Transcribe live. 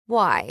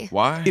Why?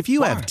 Why? If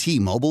you have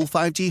T-Mobile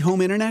 5G home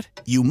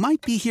internet, you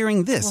might be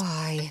hearing this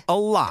Why? a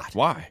lot.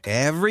 Why?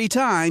 Every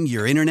time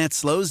your internet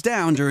slows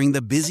down during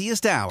the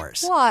busiest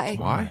hours. Why?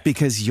 Why?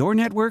 Because your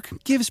network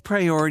gives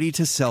priority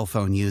to cell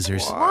phone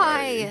users.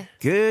 Why?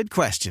 Good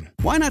question.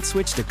 Why not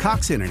switch to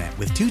Cox Internet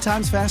with 2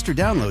 times faster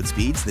download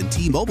speeds than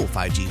T-Mobile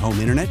 5G home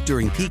internet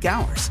during peak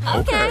hours?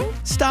 Okay.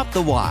 Stop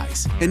the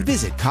whys and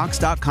visit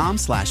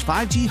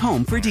cox.com/5G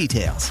home for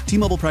details.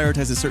 T-Mobile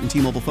prioritizes certain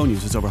T-Mobile phone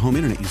users over home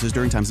internet users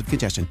during times of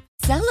congestion.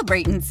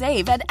 Celebrate and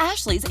save at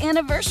Ashley's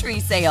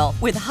Anniversary Sale.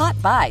 With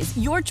Hot Buys,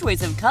 your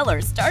choice of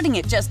colors starting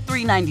at just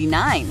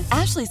 $3.99.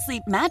 Ashley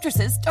Sleep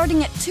mattresses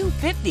starting at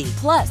 $2.50.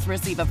 Plus,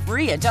 receive a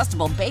free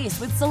adjustable base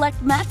with select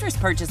mattress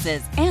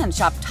purchases. And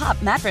shop top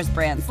mattress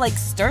brands like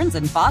Stearns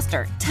 &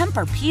 Foster,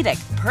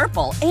 Tempur-Pedic,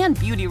 Purple, and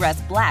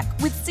Beautyrest Black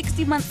with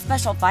 60-month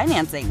special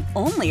financing.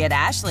 Only at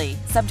Ashley.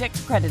 Subject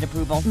to credit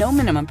approval. No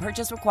minimum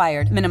purchase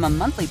required. Minimum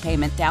monthly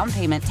payment, down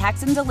payment,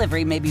 tax, and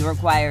delivery may be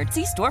required.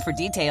 See store for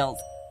details.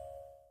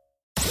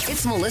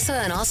 It's Melissa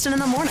and Austin in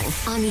the morning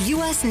on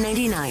US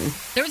 99.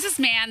 There was this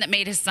man that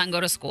made his son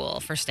go to school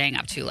for staying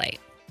up too late.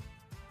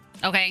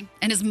 Okay?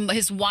 And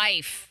his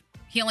wife,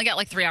 he only got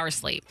like 3 hours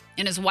sleep.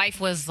 And his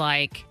wife was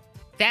like,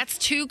 that's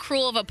too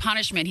cruel of a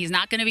punishment. He's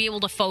not going to be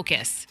able to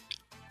focus.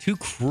 Too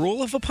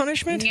cruel of a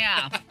punishment?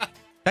 Yeah.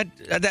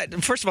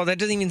 That first of all, that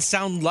doesn't even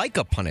sound like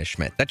a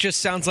punishment. That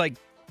just sounds like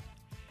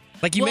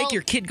you make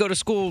your kid go to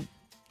school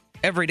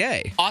every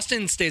day.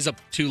 Austin stays up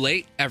too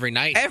late every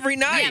night. Every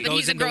night. Yeah, but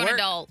he's a grown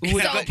adult.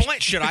 Good So-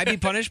 point. Should I be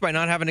punished by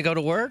not having to go to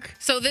work?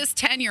 So this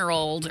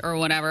 10-year-old or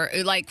whatever,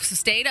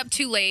 stayed up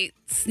too late,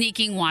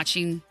 sneaking,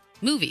 watching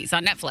movies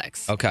on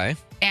Netflix. Okay.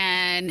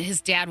 And his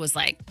dad was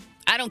like,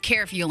 I don't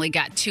care if you only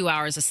got 2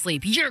 hours of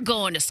sleep. You're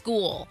going to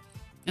school.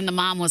 And the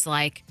mom was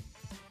like,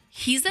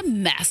 he's a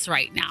mess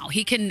right now.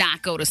 He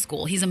cannot go to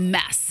school. He's a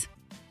mess.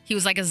 He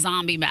was like a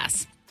zombie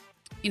mess.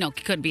 He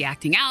could be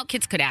acting out.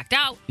 Kids could act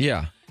out.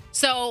 Yeah.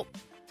 So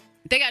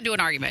they got into an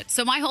argument.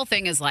 So my whole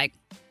thing is like,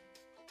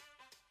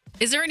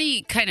 is there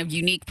any kind of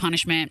unique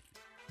punishment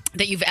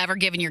that you've ever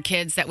given your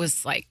kids that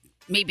was like,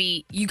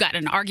 maybe you got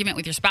in an argument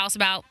with your spouse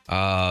about?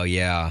 Oh,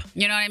 yeah.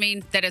 You know what I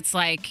mean? That it's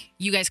like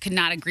you guys could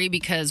not agree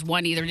because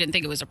one either didn't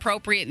think it was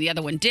appropriate and the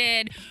other one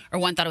did, or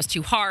one thought it was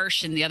too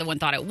harsh and the other one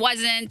thought it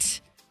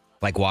wasn't.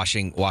 Like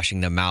washing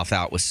the mouth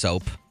out with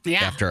soap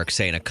after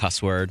saying a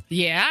cuss word.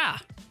 Yeah,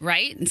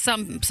 right? And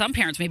some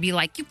parents may be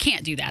like, you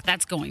can't do that.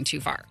 That's going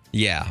too far.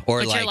 Yeah.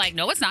 Or but you're like,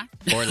 no, it's not.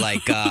 Or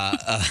like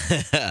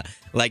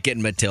like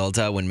in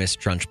Matilda when Miss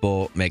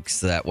Trunchbull makes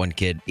that one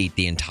kid eat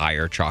the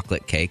entire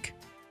chocolate cake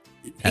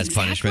as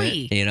punishment,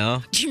 you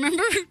know? Do you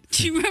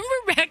remember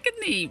back in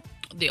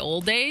the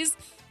old days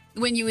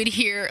when you would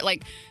hear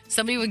like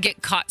somebody would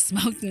get caught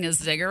smoking a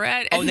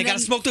cigarette? And they got to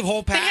smoke the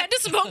whole pack? They had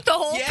to smoke the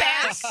whole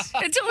Yes.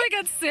 pack until they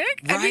got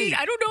sick? Right. I mean,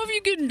 I don't know if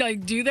you can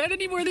do that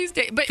anymore these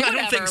days, but whatever.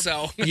 I don't think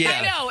so. Yeah.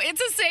 I know. It's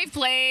a safe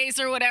place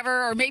or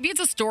whatever, or maybe it's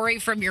a story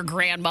from your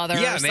grandmother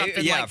or something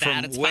like that.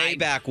 From It's way fine.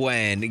 back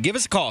when. Give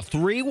us a call,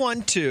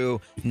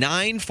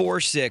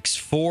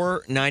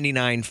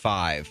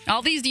 312-946-4995.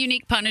 All these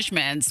unique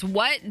punishments.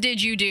 What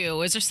did you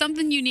do? Is there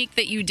something unique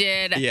that you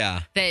did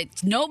that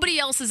nobody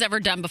else has ever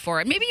done before?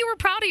 And maybe you were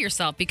proud of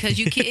yourself because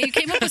you came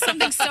up with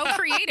something so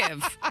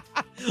creative.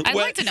 I'd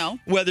like to know.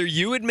 Whether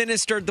you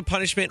administered the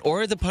punishment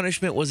or the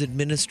punishment was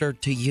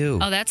administered to you.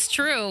 Oh, that's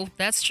true.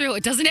 That's true.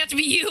 It doesn't have to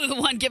be you, the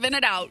one giving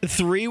it out.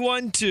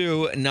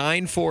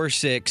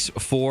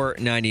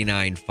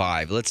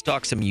 312-946-4995. Let's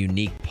talk some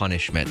unique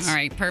punishments. All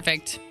right,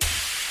 perfect.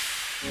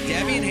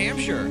 Debbie in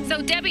Hampshire.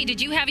 So, Debbie, did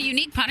you have a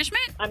unique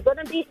punishment? I'm going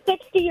to be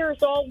 60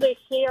 years old this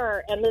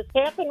year, and this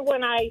happened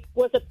when I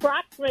was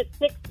approximate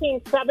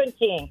 16,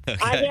 17. Okay.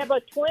 I have a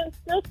twin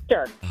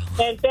sister,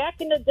 and back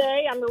in the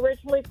day, I'm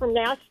originally from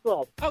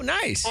Nashville. Oh,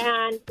 nice.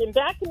 And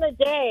back in the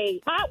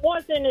day, pot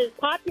wasn't as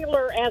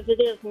popular as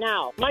it is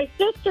now. My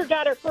sister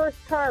got her first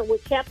car,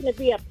 which happened to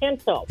be a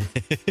Pinto.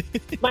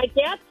 My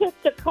dad took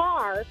the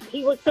car.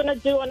 He was going to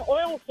do an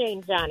oil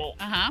change on it.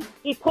 Uh-huh.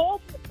 He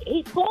pulls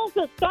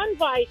the sun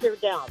visor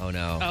down. Oh,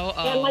 no.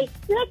 And my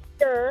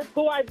sister,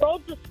 who I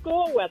rode to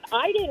school with,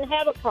 I didn't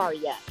have a car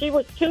yet. She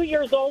was 2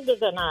 years older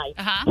than I.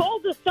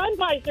 Pulled the sun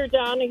visor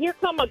down, and here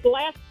come a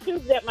glass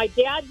tube that my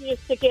dad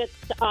used to get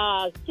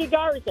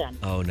cigars in.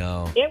 Oh,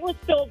 no. It was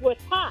filled with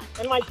pot.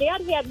 And my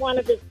dad had one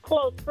of his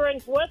close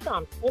friends with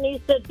him. And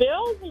he said,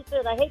 Bill, he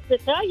said, I hate to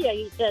tell you,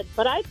 he said,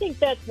 but I think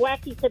that's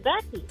wacky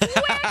tobacco.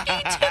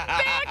 Wacky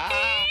tobacco!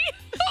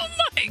 Oh,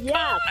 my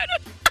God!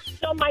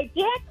 So my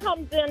dad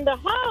comes in the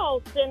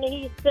house and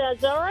he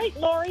says, all right,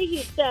 Lori,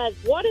 he says,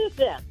 what is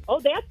this?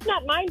 Oh, that's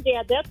not mine,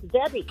 Dad. That's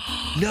Debbie.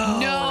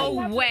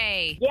 No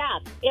way. Yeah.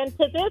 And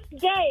to this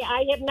day,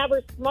 I have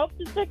never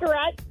smoked a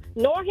cigarette,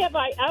 nor have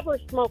I ever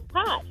smoked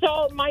pot.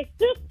 So my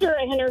sister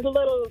and her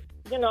little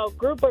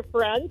group of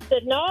friends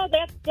said, no,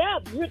 that's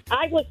Deb.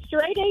 I was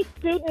straight A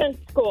student in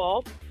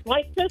school.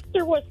 My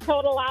sister was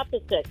total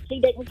opposite. She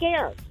didn't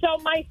care. So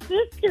my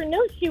sister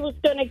knew she was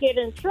going to get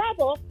in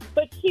trouble,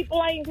 but she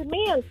blamed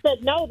me and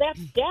said, no, that's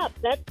Deb.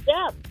 That's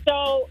Deb.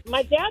 So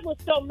my dad was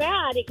so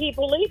mad, he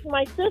believed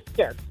my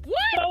sister. What?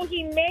 So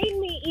he made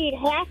me eat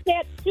half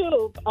that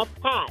tube of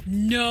pot.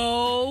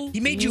 No. He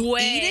made you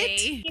eat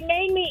it? He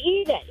made me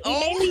eat it. He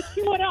made me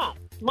chew it up.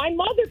 My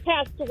mother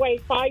passed away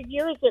 5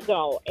 years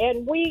ago,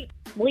 and we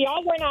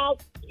all went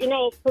out,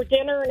 for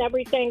dinner and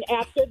everything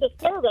after the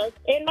service.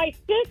 And my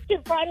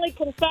sister finally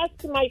confessed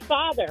to my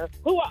father,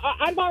 who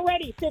I'm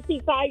already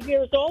 55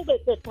 years old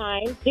at the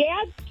time.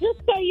 Dad, just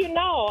so you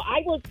know,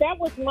 that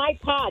was my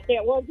pot.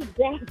 That wasn't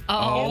Dad's.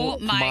 Oh,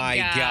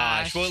 my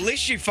gosh. Well, at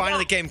least she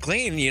finally came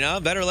clean,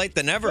 Better late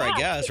than never, I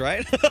guess,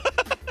 right?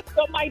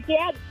 So my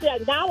dad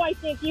said, now I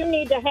think you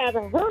need to have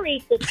her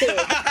eat the tube.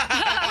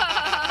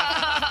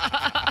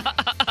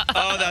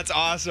 Oh, that's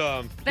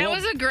awesome. That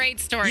was a great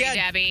story, yeah,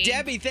 Debbie.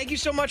 Debbie, thank you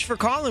so much for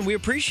calling. We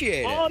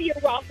appreciate it. Oh, you're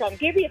welcome.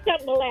 Give you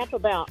something to laugh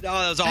about. Oh,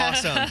 that was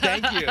awesome.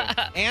 Thank you.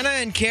 Anna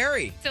and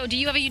Cary. So do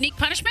you have a unique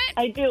punishment?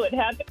 I do. It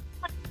happened to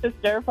my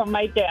sister from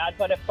my dad,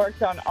 but it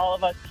worked on all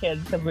of us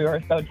kids because we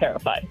were so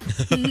terrified.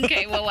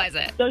 Okay, what was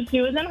it? So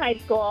she was in high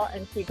school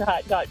and she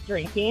got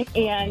drinking,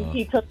 and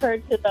he took her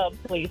to the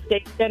police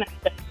station and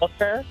said, book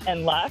her,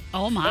 and left.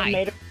 Oh,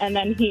 my. And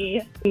then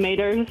he made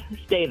her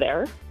stay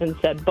there and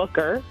said, book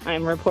her.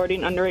 I'm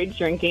reporting underage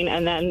drinking.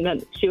 And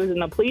then she was in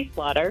the police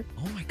blotter.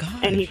 Oh, my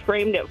God. And he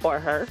framed it for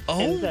her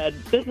and said,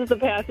 this is the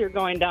path you're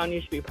going down.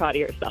 You should be proud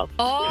of yourself.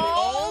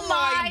 Oh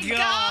my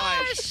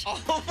gosh.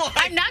 Oh, my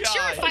I'm not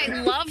sure if I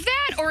love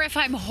that or if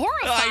I'm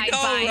horrified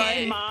by My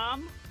it.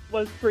 mom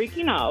was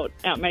freaking out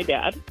at my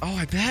dad. Oh,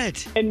 I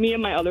bet. And me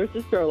and my other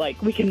sister are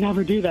like, we can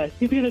never do this.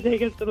 He's going to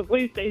take us to the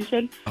police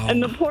station. Oh.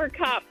 And the poor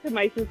cop to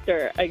my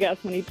sister, I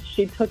guess, when he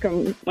took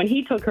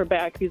her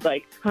back, he's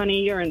like,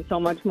 honey, you're in so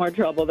much more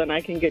trouble than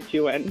I can get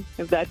you in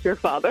if that's your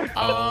father.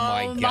 Oh,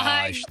 my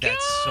gosh.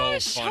 That's so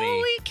funny.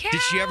 Holy cow.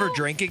 Did she ever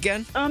drink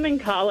again? I'm in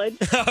college.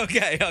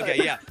 Okay,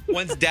 yeah.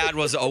 Once Dad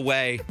was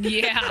away.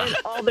 Yeah.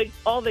 And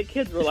all the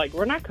kids were like,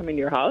 we're not coming to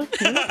your house.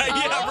 Yeah, Oh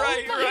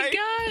my right.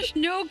 gosh.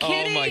 No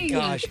kidding. Oh, my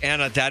gosh.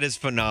 Anna, that is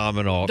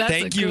phenomenal. That's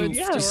Thank a you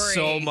good story.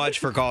 so much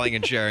for calling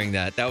and sharing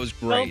that. That was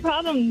No great.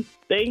 problem.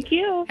 Thank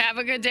you. Have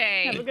a good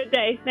day. Have a good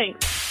day.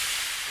 Thanks.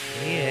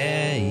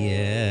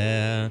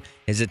 Yeah.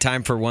 Is it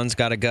time for One's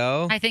Gotta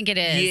Go? I think it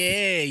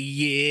is.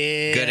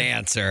 Yeah. Good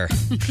answer.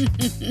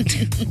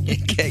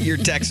 Get your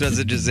text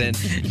messages in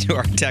to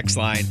our text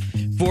line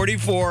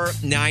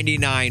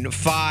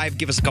 44995.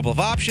 Give us a couple of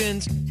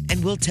options,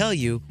 and we'll tell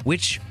you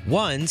which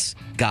ones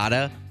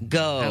gotta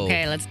go.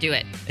 Okay, let's do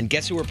it. And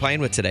guess who we're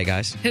playing with today,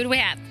 guys? Who do we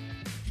have?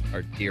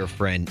 Our dear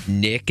friend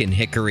Nick in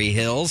Hickory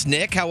Hills.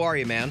 Nick, how are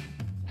you, man?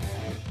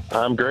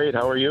 I'm great.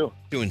 How are you?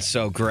 Doing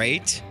so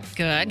great.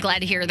 Good. Glad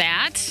to hear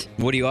that.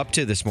 What are you up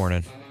to this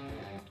morning?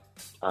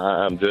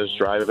 I'm just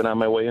driving on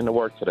my way into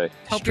work today.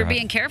 Hope you're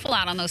being careful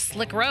out on those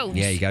slick roads.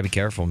 Yeah, you gotta be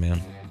careful,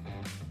 man.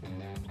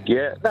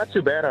 Yeah, not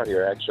too bad out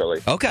here,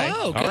 actually. Okay.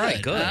 Oh, All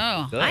right, good.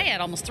 Oh, Good. I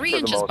had almost 3 For the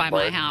inches most by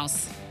my part.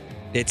 house.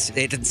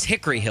 It's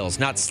Hickory Hills,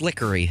 not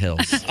Slickery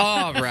Hills.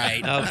 All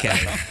right. Okay.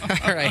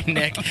 All right,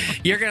 Nick.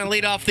 You're going to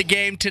lead off the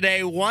game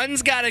today.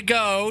 One's got to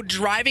go.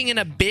 Driving in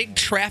a big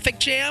traffic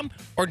jam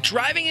or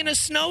driving in a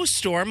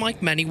snowstorm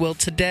like many will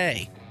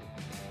today?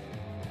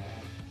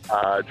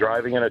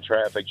 Driving in a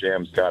traffic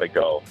jam's got to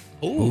go.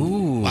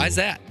 Ooh. Why's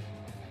that?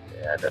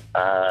 And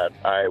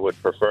I would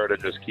prefer to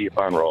just keep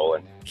on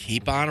rolling.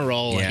 Keep on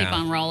rolling. Yeah. Keep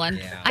on rolling.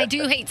 Yeah. I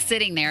do hate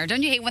sitting there.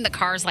 Don't you hate when the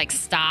cars like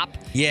stop?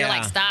 Yeah. You're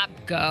like, stop,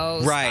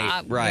 go, Right,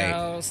 stop, right.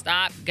 go,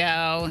 stop,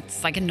 go.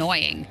 It's like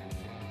annoying.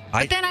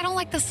 But then I don't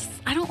like this.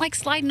 I don't like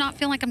sliding, not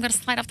feeling like I'm going to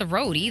slide off the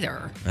road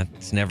either.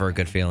 That's never a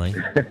good feeling.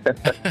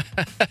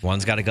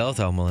 One's got to go,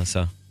 though,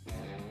 Melissa.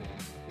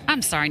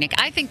 I'm sorry, Nick.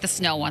 I think the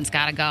snow one's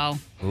got to go.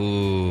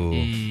 Ooh.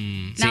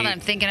 Now that I'm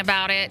thinking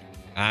about it.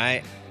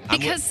 I'm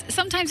Because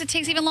sometimes it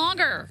takes even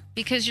longer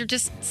because you're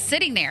just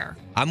sitting there.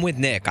 I'm with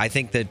Nick. I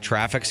think the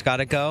traffic's got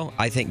to go.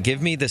 I think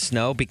give me the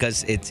snow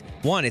because it's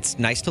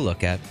nice to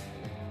look at.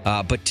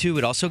 But 2,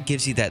 it also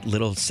gives you that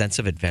little sense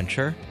of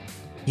adventure.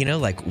 You know,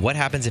 like what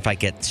happens if I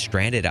get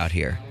stranded out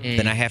here?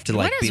 Then I have to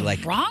What is be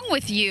like wrong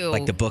with you?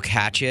 like the book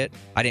Hatchet.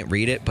 I didn't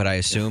read it, but I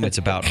assume it's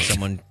about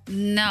someone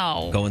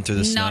No. going through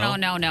the snow.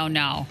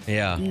 No.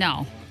 Yeah.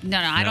 No.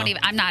 I don't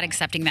even. I'm not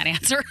accepting that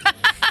answer.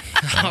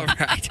 All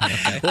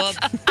right. Well,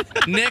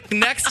 Nick,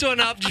 next one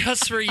up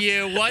just for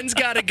you. One's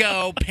got to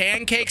go.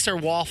 Pancakes or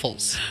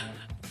waffles?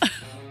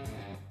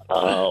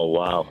 Oh,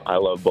 wow. I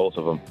love both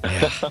of them.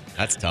 Yeah,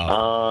 that's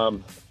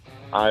tough.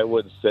 I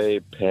would say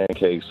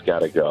pancakes got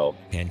to go.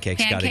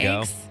 Pancakes got to go.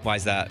 Pancakes? Why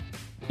is that?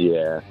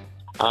 Yeah.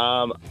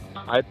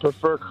 I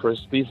prefer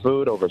crispy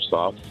food over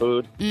soft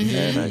food.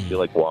 And I feel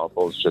like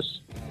waffles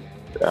just,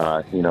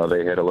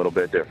 they hit a little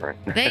bit different.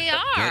 They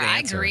are. I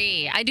answer.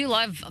 agree. I do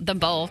love them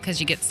both because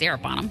you get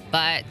syrup on them.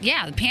 But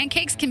yeah, the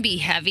pancakes can be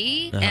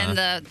heavy and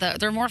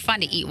they're more fun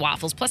to eat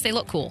waffles. Plus, they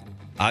look cool.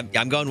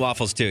 I'm going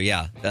waffles too,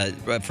 yeah.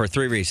 For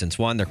 3 reasons.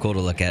 1, they're cool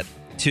to look at.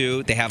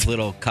 2, they have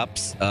little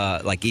cups,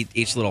 like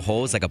each little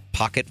hole is like a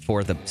pocket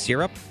for the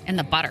syrup. And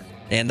the butter.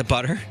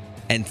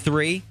 And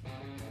 3,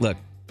 look,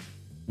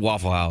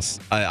 Waffle House.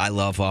 I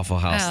love Waffle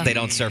House. Oh. They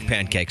don't serve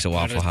pancakes at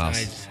Waffle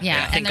House.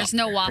 Yeah, and there's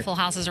no Waffle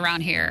Houses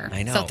around here.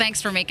 I know. So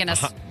thanks for making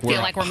us feel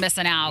like we're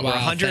missing out. We're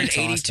Wow,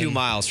 182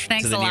 miles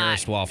Thanks to the a lot.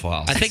 nearest Waffle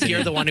House. I think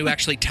you're the one who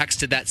actually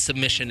texted that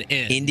submission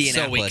in. Indianapolis.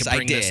 So we could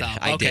bring this up.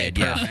 I Okay, did,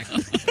 yeah.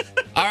 perfect.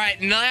 All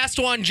right, and last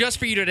one just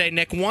for you today,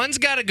 Nick. One's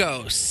got to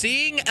go.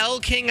 Seeing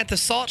El King at the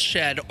Salt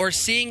Shed or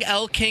seeing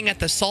El King at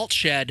the Salt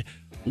Shed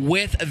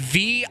with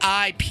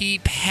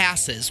VIP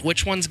passes.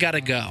 Which one's got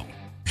to go?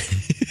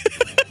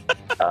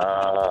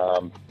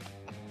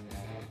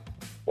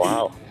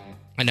 Wow.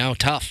 I know,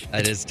 tough.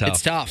 That is tough.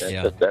 It's tough.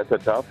 That's a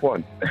tough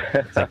one.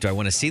 It's like, do I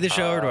want to see the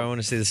show or do I want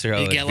to see the show?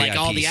 You at get like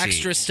all the VIP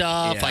extra seat?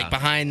 stuff, Yeah. like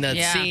behind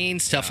the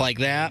scenes, stuff like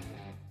that.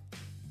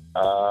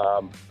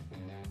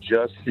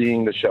 Just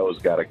seeing the show's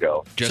got to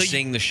go. Just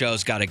seeing the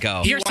show's got to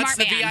go. He wants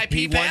the VIP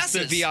He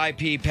passes. wants the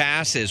VIP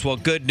passes. Well,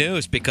 good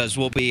news because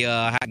we'll be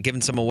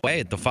giving some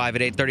away at the 5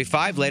 at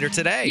 8:35 later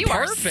today. You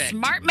are a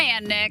smart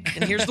man, Nick.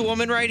 And here's the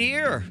woman right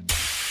here.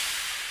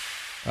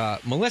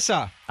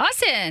 Melissa.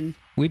 Austin.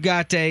 We've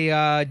got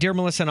a Dear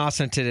Melissa and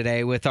Austin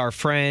today with our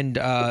friend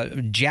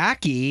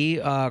Jackie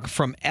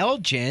from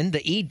Elgin,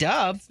 the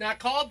E-Dub. It's not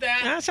called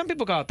that. Some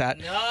people call it that.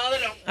 No, they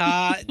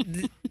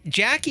don't.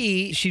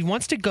 Jackie, she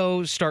wants to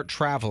go start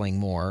traveling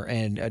more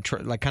and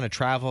kind of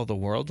travel the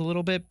world a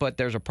little bit, but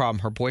there's a problem.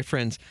 Her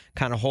boyfriend's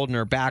kind of holding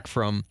her back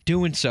from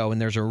doing so,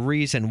 and there's a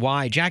reason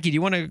why. Jackie, do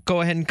you want to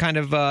go ahead and kind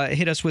of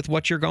hit us with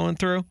what you're going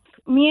through?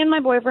 Me and my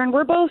boyfriend,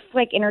 we're both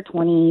like in our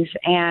 20s,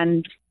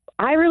 and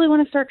I really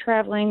want to start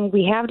traveling.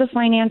 We have the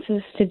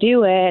finances to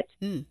do it,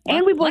 and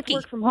we both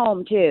work from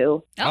home,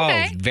 too.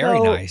 Okay. Oh, very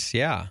nice,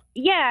 yeah.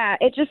 Yeah,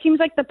 it just seems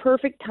like the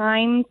perfect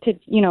time to,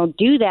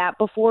 do that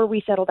before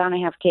we settle down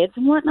and have kids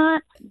and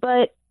whatnot.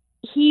 But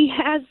he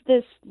has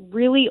this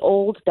really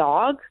old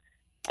dog,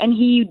 and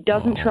he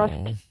doesn't trust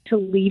to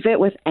leave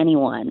it with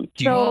anyone.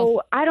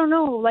 So I don't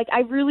know. Like, I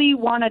really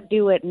want to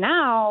do it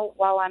now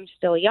while I'm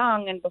still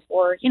young and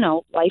before,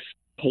 life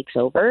takes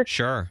over.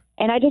 Sure.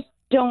 And I just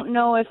don't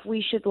know if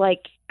we should,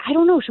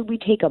 should we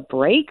take a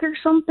break or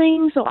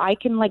something so I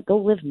can, go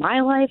live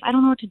my life? I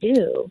don't know what to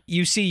do.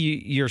 You see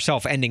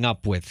yourself ending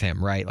up with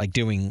him, right? Like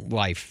doing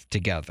life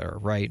together,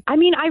 right? I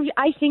mean,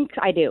 I think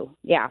I do,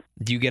 yeah.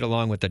 Do you get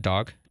along with the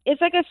dog? It's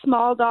like a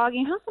small dog.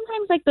 You know how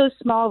sometimes, those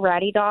small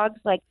ratty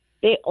dogs,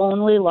 they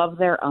only love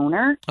their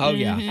owner? Oh,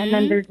 yeah. And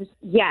then they're just,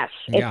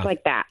 it's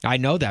like that. I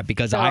know that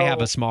because I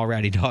have a small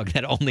ratty dog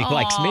that only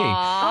likes me.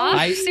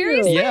 Oh,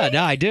 seriously? Yeah,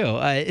 no, I do.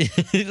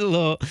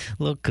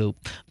 Little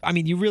Coop. I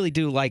mean, you really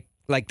do like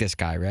this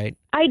guy, right?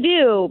 I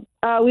do.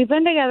 We've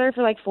been together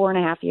for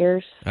 4.5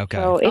 years. Okay.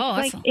 So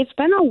it's it's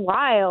been a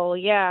while,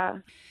 yeah.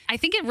 I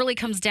think it really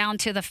comes down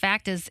to the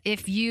fact is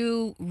if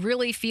you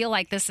really feel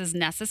like this is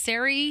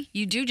necessary,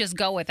 you do just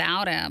go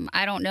without him.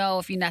 I don't know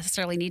if you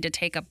necessarily need to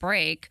take a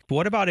break.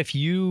 What about if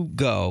you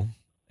go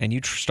and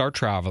you start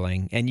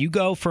traveling and you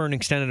go for an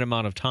extended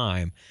amount of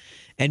time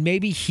and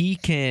maybe he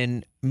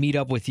can meet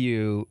up with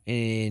you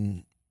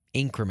in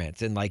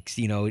increments and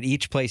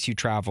each place you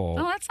travel.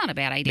 Oh, that's not a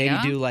bad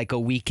idea. Maybe do a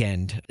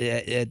weekend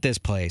at this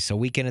place, a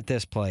weekend at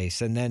this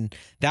place. And then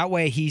that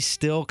way he's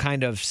still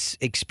kind of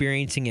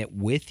experiencing it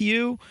with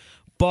you,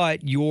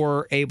 but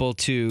you're able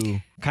to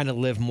kind of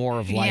live more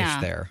of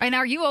life there. And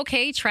are you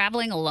okay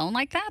traveling alone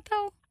like that,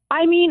 though?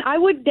 I mean, I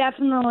would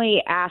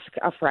definitely ask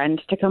a friend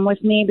to come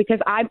with me because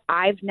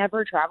I've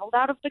never traveled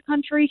out of the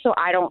country, so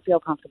I don't feel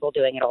comfortable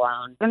doing it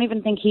alone. I don't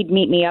even think he'd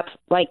meet me up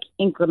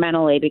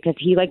incrementally because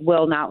he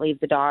will not leave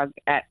the dog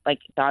at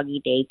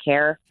doggy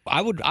daycare.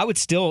 I would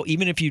still,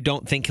 even if you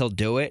don't think he'll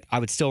do it, I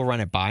would still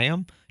run it by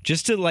him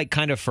just to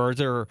kind of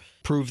further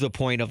prove the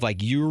point of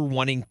you're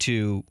wanting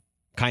to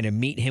kind of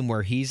meet him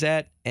where he's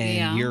at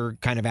and you're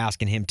kind of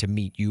asking him to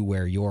meet you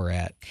where you're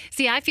at.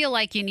 See, I feel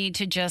like you need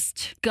to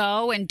just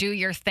go and do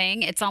your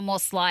thing. It's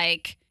almost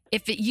like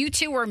if you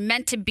two were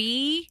meant to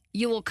be,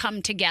 you will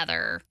come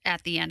together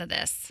at the end of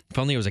this. If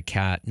only it was a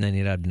cat and then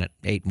you'd have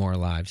 8 more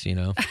lives,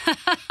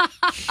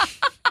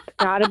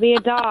 Gotta be a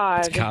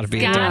dog. It's gotta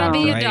be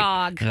a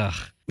dog. Ugh.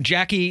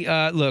 Jackie,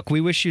 look, we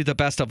wish you the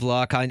best of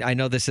luck. I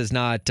know this is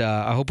not,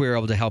 I hope we were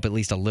able to help at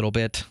least a little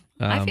bit.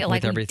 I feel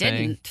like everything. we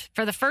didn't.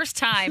 For the first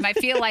time, I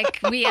feel like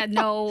we had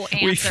no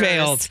answers. We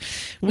failed.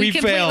 We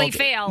completely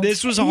failed.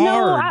 This was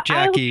hard, Jackie.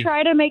 I will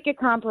try to make a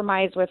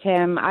compromise with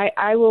him.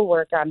 I will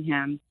work on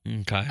him.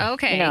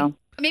 Okay.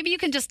 Maybe you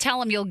can just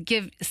tell him you'll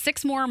give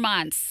 6 more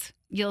months.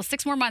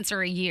 6 more months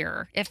or a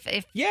year. If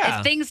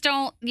things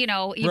don't,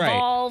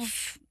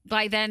 evolve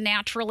by then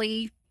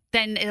naturally,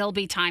 then it'll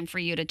be time for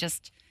you to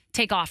just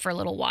take off for a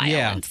little while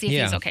and see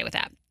if he's okay with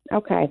that.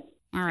 Okay.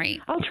 All right.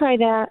 I'll try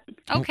that.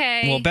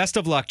 Okay. Well, best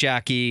of luck,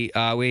 Jackie.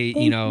 Thank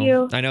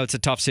you. I know it's a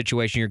tough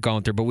situation you're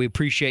going through, but we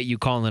appreciate you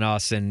calling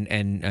us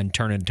and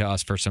turning to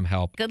us for some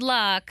help. Good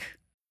luck.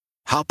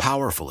 How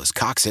powerful is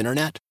Cox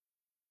Internet?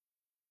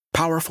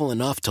 Powerful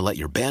enough to let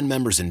your band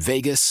members in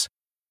Vegas,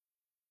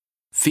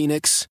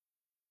 Phoenix,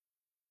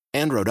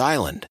 and Rhode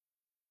Island.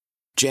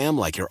 Jam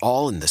like you're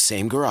all in the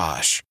same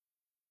garage.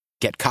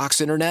 Get Cox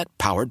Internet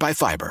powered by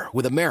fiber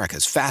with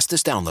America's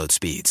fastest download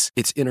speeds.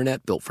 It's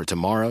internet built for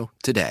tomorrow,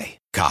 today.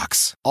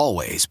 Cox,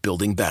 always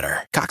building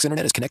better. Cox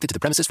Internet is connected to the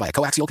premises via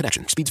coaxial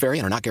connection. Speeds vary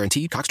and are not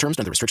guaranteed. Cox terms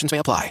and other restrictions may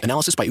apply.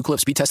 Analysis by Ookla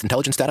Speed Test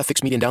Intelligence Data.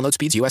 Fixed median download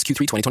speeds. US Q3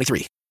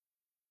 2023.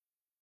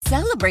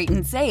 Celebrate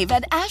and save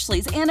at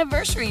Ashley's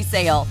Anniversary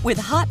Sale. With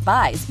Hot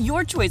Buys,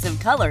 your choice of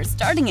colors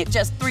starting at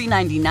just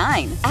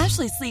 $3.99.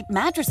 Ashley Sleep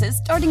mattresses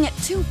starting at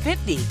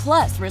 $2.50.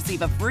 Plus,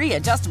 receive a free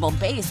adjustable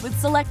base with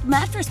select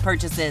mattress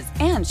purchases.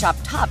 And shop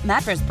top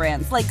mattress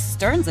brands like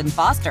Stearns &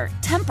 Foster,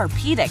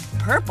 Tempur-Pedic,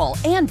 Purple,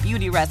 and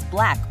Beautyrest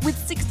Black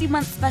with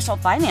 60-month special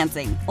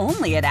financing.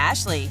 Only at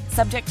Ashley.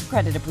 Subject to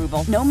credit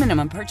approval. No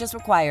minimum purchase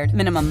required.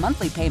 Minimum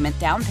monthly payment,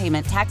 down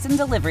payment, tax, and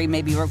delivery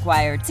may be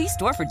required. See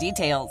store for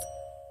details.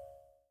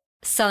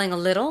 Selling a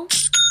little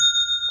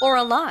or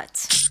a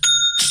lot?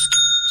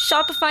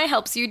 Shopify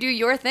helps you do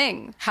your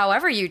thing,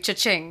 however you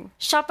cha-ching.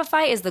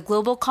 Shopify is the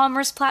global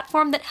commerce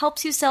platform that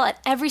helps you sell at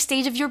every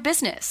stage of your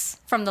business.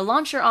 From the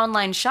launch your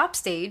online shop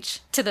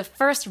stage, to the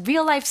first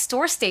real-life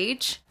store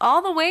stage,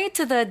 all the way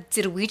to the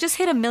did we just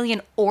hit 1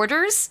 million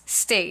orders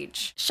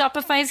stage.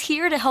 Shopify's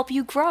here to help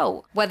you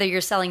grow. Whether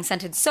you're selling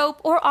scented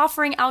soap or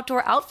offering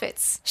outdoor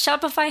outfits,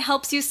 Shopify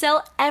helps you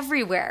sell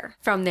everywhere.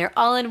 From their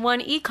all-in-one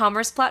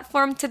e-commerce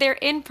platform to their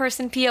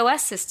in-person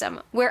POS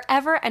system,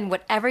 wherever and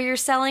whatever you're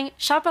selling,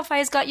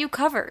 Shopify's got you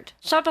covered.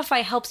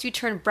 Shopify helps you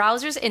turn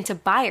browsers into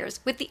buyers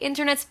with the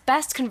internet's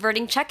best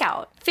converting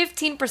checkout.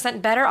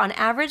 15% better on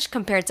average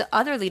compared to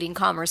other leading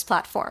commerce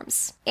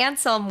platforms. And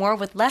sell more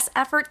with less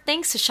effort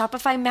thanks to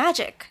Shopify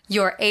Magic,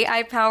 your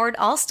AI-powered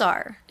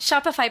all-star.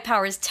 Shopify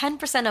powers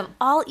 10% of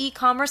all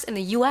e-commerce in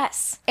the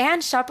US.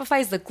 And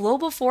Shopify is the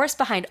global force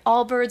behind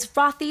Allbirds,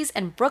 Rothy's,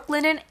 and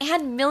Brooklinen,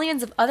 and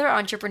millions of other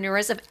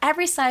entrepreneurs of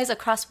every size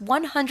across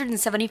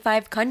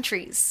 175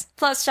 countries.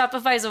 Plus,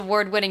 Shopify's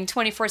award-winning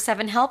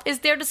 24/7 help is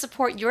there to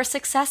support your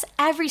success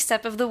every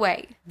step of the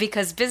way.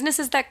 Because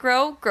businesses that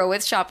grow, grow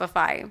with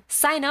Shopify.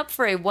 Sign up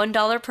for a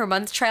 $1 per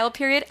month trial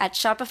period at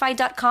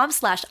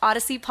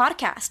shopify.com/Odyssey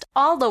Podcast,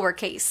 all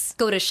lowercase.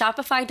 Go to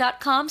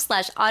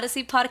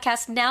shopify.com/Odyssey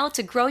Podcast now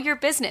to grow your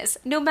business,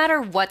 no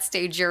matter what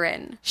stage you're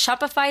in.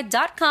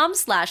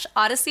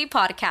 Shopify.com/Odyssey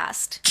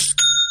Podcast.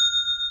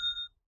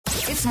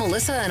 It's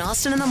Melissa and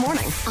Austin in the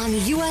morning on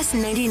US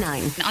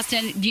 99.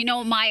 Austin, do you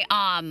know my,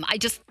 I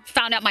just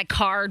found out my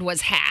card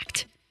was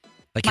hacked.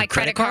 Like my your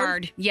credit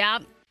card?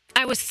 Yep.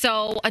 I was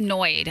so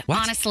annoyed,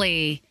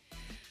 honestly.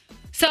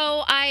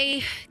 So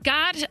I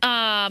got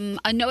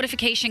a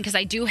notification because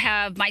I do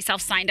have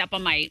myself signed up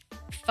on my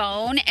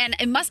phone, and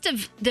it must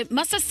have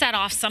set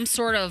off some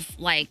sort of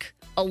like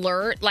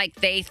alert, like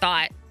they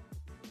thought,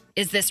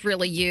 is this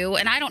really you?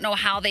 And I don't know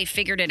how they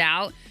figured it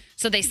out.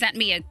 So they sent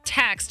me a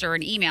text or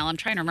an email. I'm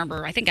trying to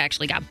remember. I think I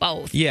actually got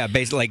both. Yeah,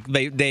 basically,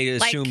 like they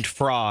assumed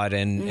fraud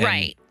and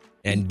right.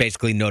 And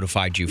basically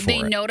notified you for it.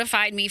 They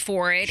notified me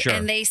for it. Sure.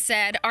 And they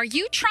said, are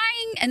you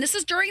trying, and this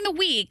is during the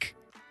week,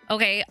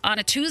 okay, on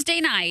a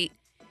Tuesday night,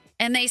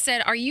 and they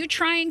said, are you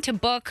trying to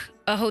book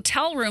a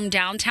hotel room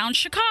downtown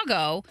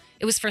Chicago?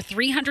 It was for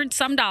 $300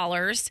 some.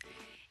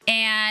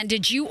 And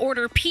did you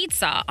order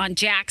pizza on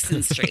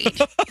Jackson Street?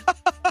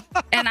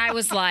 And I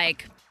was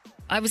like,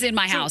 I was in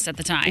my house at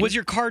the time. Was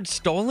your card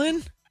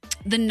stolen?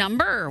 The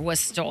number was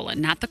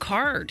stolen, not the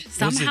card.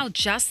 Somehow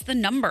just the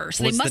number.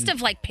 So they must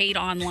have like paid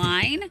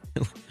online.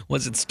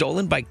 Was it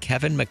stolen by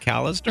Kevin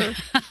McAllister?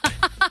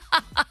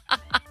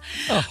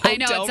 I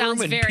know, it sounds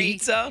room and very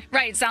pizza?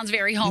 Right, it sounds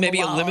very Home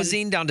Maybe Alone. a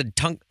limousine down to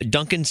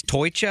Duncan's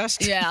toy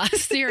chest? Yeah,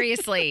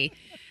 seriously.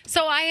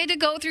 So I had to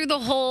go through the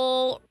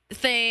whole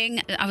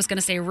thing. I was going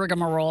to say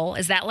rigmarole.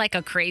 Is that like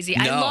a crazy?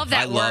 No, I love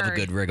that word. I love a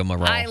good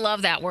rigmarole. I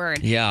love that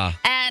word. Yeah.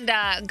 And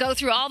go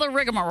through all the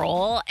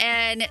rigmarole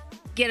and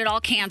get it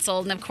all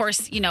canceled. And of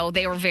course, you know,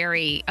 they were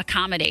very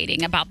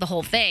accommodating about the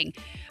whole thing.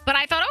 But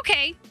I thought,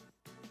 okay,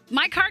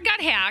 my card got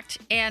hacked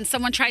and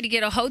someone tried to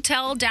get a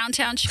hotel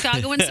downtown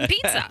Chicago and some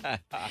pizza.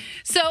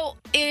 So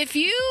if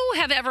you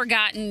have ever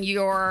gotten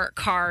your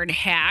card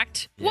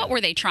hacked, what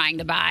were they trying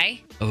to buy?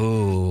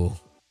 Oh.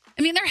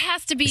 I mean, there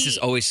has to be. This is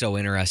always so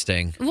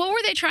interesting. What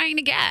were they trying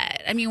to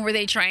get? I mean, were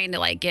they trying to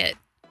like get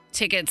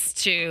tickets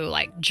to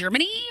like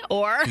Germany,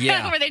 or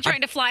were they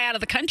trying to fly out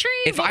of the country?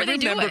 If I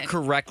remember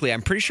correctly,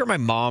 I'm pretty sure my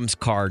mom's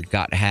card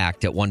got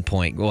hacked at one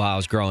point while I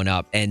was growing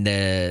up, and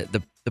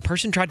the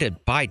person tried to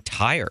buy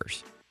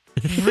tires.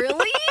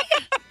 Really?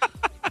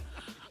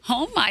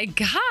 Oh my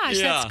gosh,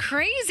 that's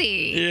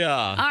crazy. Yeah.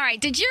 All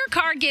right, did your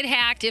card get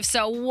hacked? If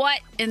so,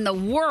 what in the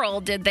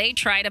world did they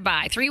try to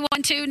buy?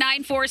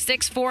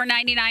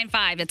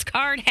 312-946-4995. It's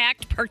Card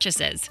Hacked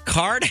Purchases.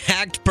 Card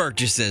Hacked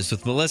Purchases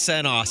with Melissa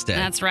and Austin.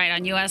 That's right,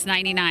 on US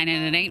 99,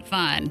 and it ain't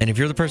fun. And if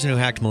you're the person who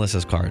hacked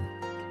Melissa's card,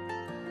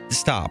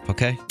 stop,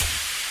 okay?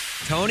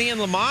 Tony and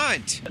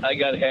Lamont. I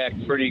got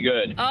hacked pretty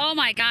good. Oh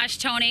my gosh,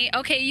 Tony.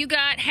 Okay, you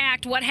got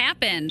hacked. What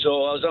happened?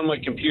 So I was on my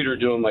computer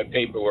doing my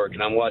paperwork,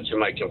 and I'm watching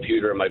my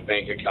computer and my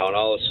bank account.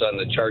 All of a sudden,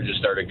 the charges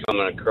started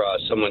coming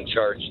across. Someone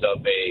charged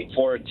up a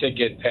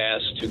 4-ticket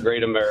pass to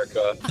Great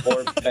America,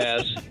 4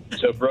 pass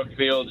to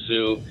Brookfield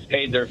Zoo,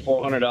 paid their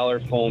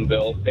 $400 phone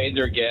bill, paid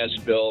their gas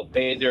bill,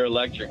 paid their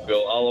electric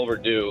bill, all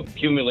overdue,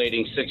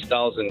 accumulating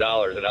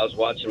 $6,000. And I was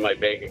watching my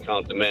bank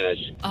account diminish.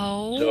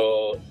 Oh.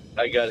 So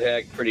I got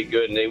hacked pretty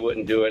good, and they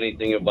wouldn't do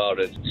anything about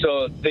it.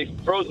 So they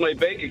froze my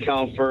bank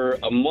account for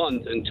a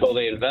month until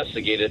they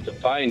investigated to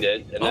find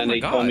it, and then they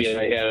told me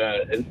I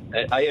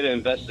had to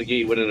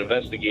investigate with an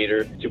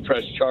investigator to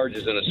press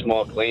charges in a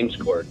small claims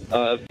court.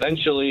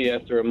 Eventually,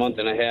 after a month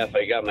and a half,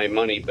 I got my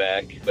money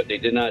back, but they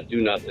did not do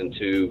nothing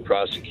to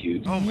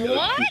prosecute. Oh, it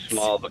was too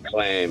small of a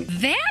claim.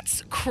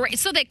 That's crazy.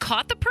 So they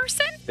caught the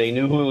person? They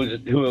knew who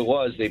it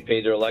was. They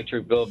paid their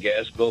electric bill,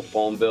 gas bill,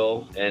 phone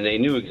bill, and they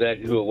knew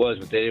exactly who it was,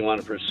 but they didn't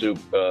want to pursue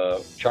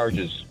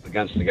charges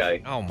against the guy.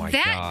 Oh my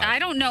God. God. I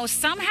don't know.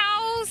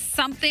 Somehow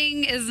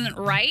something isn't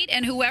right,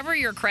 and whoever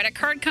your credit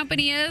card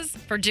company is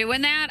for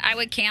doing that, I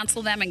would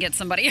cancel them and get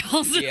somebody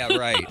else. Yeah,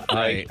 right.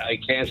 I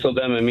canceled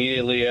them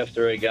immediately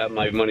after I got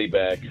my money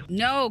back.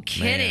 No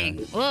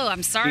kidding. Oh,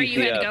 I'm sorry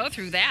you had to go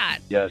through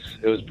that. Yes,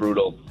 it was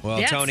brutal. Well,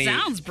 that Tony,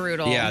 sounds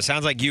brutal. Yeah, it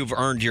sounds like you've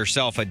earned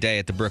yourself a day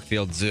at the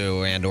Brookfield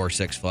Zoo and or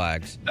Six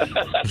Flags.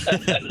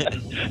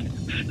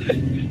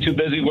 Too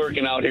busy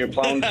working out here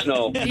plowing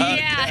snow.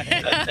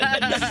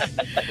 Yeah.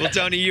 Well,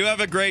 Tony, you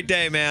have a great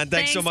day, man.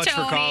 Thanks so much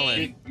Tony. for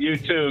calling. You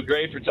too.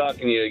 Great for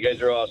talking to you. You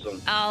guys are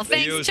awesome. Oh,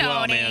 thanks, You as Tony.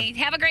 well, man.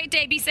 Have a great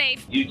day. Be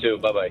safe. You too.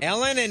 Bye-bye.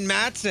 Ellen and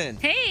Matson.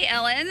 Hey,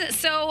 Ellen.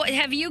 So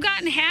have you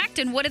gotten hacked,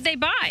 and what did they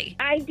buy?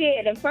 I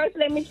did. And first,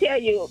 let me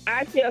tell you,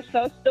 I feel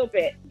so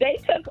stupid. They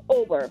took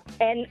Uber,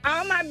 and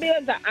all my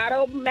bills are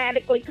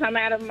automatically come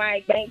out of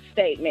my bank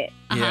statement.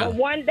 Yeah. But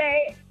one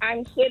day,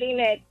 I'm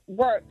sitting at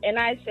work, and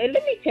I said,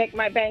 let me check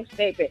my bank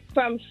statement.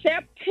 From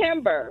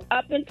September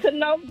up until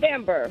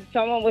November,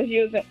 someone was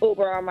using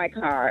Uber on my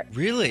card.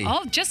 Really?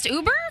 Oh, just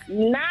Uber?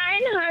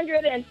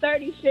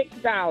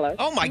 $936.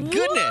 Oh, my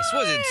goodness.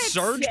 Was it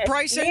surge Yes.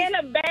 pricing? Me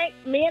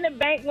and the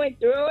bank went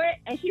through it,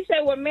 and she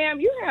said, well, ma'am,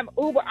 you have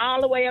Uber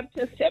all the way up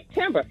to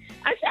September.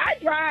 I said, I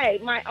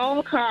drive my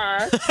own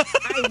car.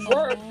 I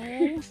work.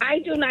 I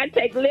do not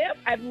take Lyft.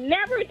 I've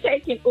never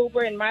taken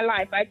Uber in my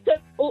life. I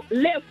took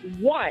Lyft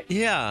once.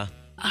 Yeah.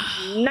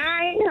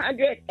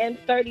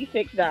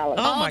 $936.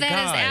 Oh, my that is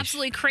gosh.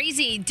 absolutely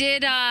crazy.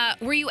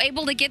 Were you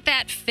able to get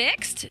that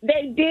fixed?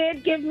 They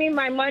did give me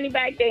my money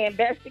back. They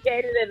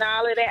investigated and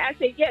all of that. I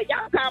said, yeah,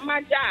 y'all caught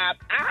my job.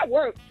 I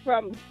work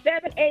from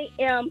 7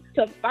 a.m.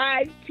 to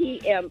 5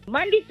 p.m.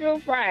 Monday through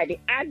Friday.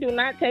 I do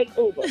not take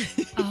Uber.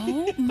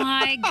 Oh,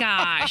 my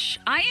gosh.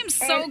 I am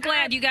so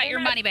glad you got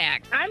your money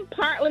back. I'm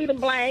partly to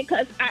blame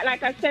because,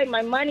 like I say,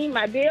 my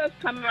bills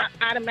come out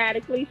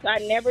automatically, so I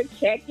never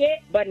check it.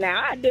 But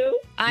now I do.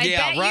 I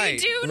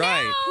bet you do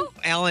now.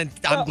 Ellen,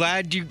 I'm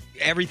glad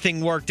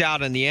everything worked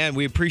out in the end.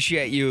 We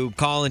appreciate you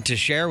calling to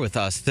share with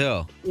us,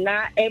 too.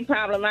 Not a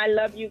problem. I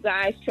love you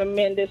guys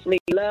tremendously.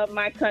 Love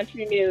my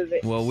country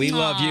music. Well, we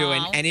love you.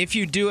 And if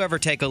you do ever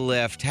take a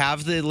Lyft,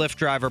 have the Lyft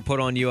driver put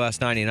on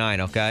US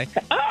 99, okay?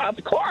 Oh,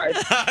 of course.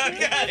 Okay,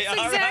 That's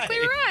exactly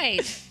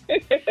right. Bye.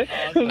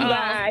 All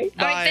right,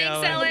 thanks,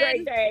 Ellen. Have a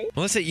great day.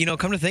 Melissa,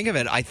 come to think of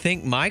it, I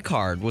think my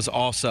card was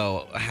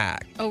also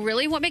hacked. Oh,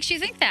 really? What makes you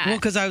think that? Well,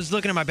 because I was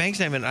looking at my bank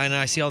statement and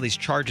I see all these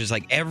charges.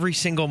 Like every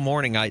single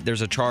morning,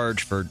 there's a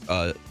charge for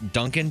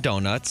Dunkin'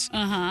 Donuts.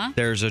 Uh-huh.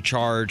 There's a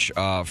charge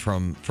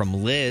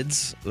from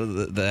Lids,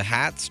 the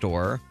hat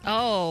store.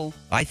 Oh.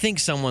 I think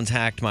someone's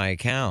hacked my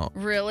account.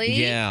 Really?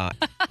 Yeah.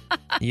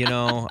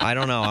 I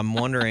don't know. I'm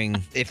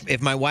wondering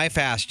if my wife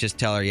asks, just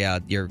tell her, yeah,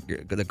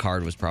 the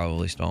card was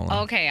probably stolen.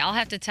 Okay, I'll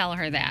have to tell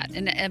her that.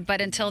 But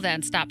until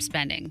then, stop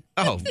spending.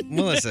 Oh,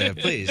 Melissa,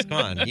 please, come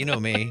on. You know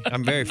me.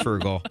 I'm very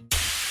frugal.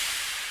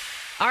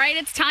 All right,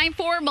 it's time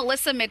for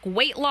Melissa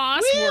McWeight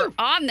Loss. Woo! We're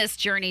on this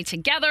journey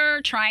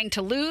together, trying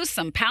to lose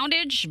some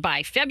poundage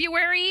by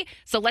February.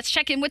 So let's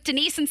check in with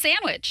Denise and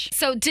Sandwich.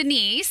 So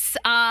Denise,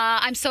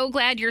 I'm so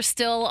glad you're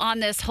still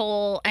on this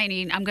whole,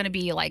 I'm going to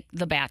be like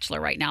the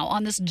Bachelor right now,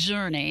 on this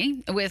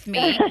journey with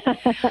me.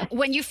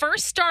 When you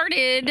first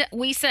started,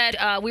 we said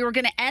we were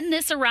going to end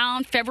this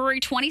around February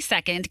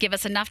 22nd, give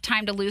us enough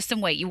time to lose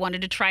some weight. You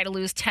wanted to try to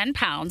lose 10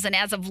 pounds. And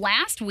as of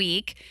last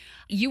week,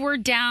 you were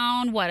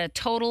down, a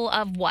total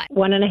of what?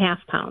 1.5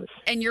 pounds.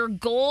 And your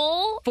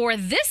goal for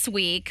this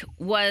week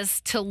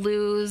was to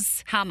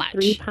lose how much?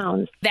 3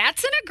 pounds.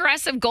 That's an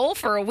aggressive goal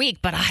for a week,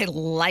 but I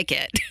like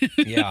it.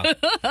 Yeah.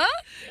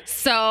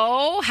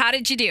 So, how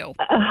did you do?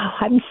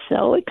 I'm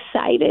so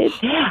excited.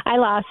 I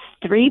lost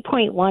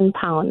 3.1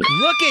 pounds.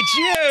 Look at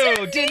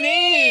you,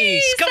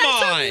 Denise. Come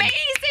That's on.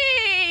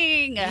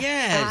 amazing.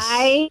 Yes.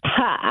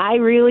 I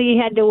really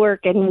had to work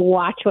and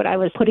watch what I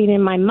was putting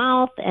in my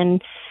mouth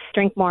and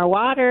drink more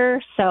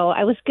water, so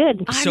I was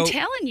good. I'm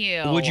telling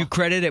you. Would you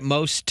credit it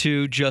most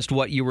to just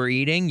what you were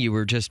eating? You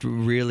were just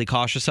really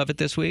cautious of it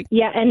this week?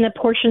 Yeah, and the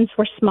portions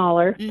were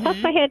smaller. Plus,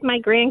 I had my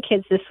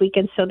grandkids this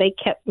weekend, so they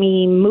kept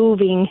me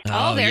moving.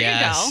 Oh, there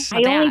yes.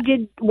 you go. I only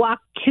did walk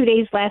 2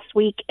 days last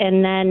week,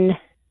 and then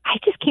I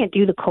just can't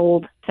do the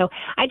cold. So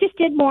I just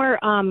did more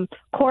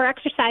core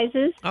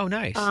exercises. Oh,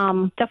 nice.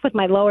 Stuff with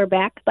my lower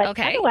back. But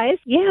otherwise,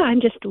 yeah,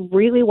 I'm just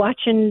really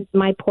watching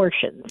my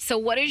portions. So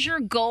what is your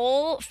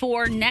goal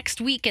for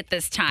next week at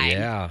this time?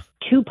 Yeah.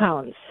 2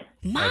 pounds.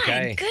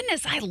 My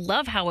goodness, I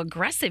love how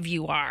aggressive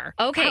you are.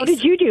 Okay. How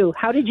did you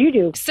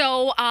do?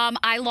 So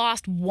I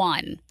lost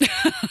 1.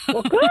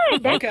 Well,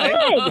 good. That's good.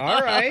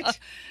 All right.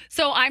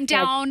 So I'm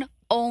down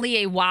only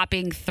a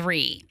whopping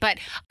 3, but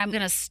I'm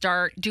going to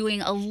start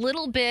doing a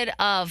little bit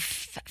of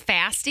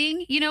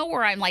fasting,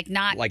 where I'm like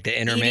not like the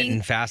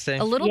intermittent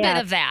fasting? A little bit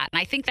of that. And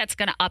I think that's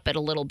going to up it a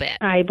little bit.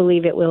 I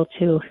believe it will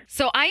too.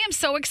 So I am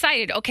so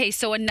excited. Okay,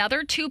 so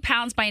another 2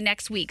 pounds by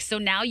next week. So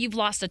now you've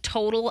lost a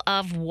total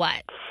of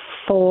what?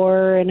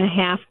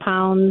 4.5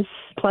 pounds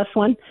plus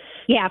 1.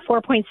 Yeah,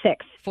 4.6.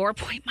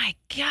 My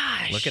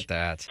gosh. Look at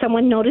that.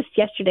 Someone noticed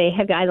yesterday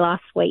I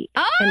lost weight,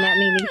 and that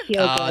made me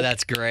feel good. Oh,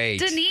 that's great.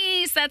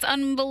 Denise, that's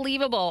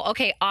unbelievable.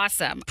 Okay,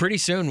 awesome. Pretty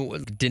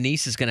soon,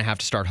 Denise is going to have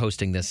to start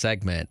hosting this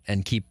segment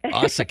and keep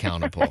us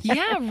accountable.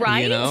 Yeah,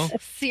 right? You know?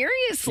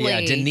 Seriously.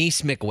 Yeah,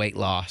 Denise McWeight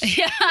Loss.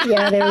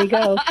 Yeah, there we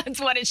go.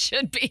 That's what it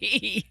should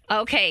be.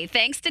 Okay,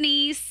 thanks,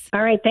 Denise.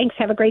 All right, thanks.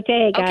 Have a great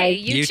day, guys. Okay,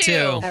 you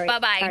too. All right.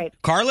 Bye-bye. All right.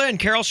 Carla and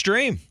Carol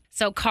Stream.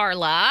 So,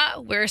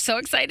 Carla, we're so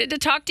excited to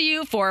talk to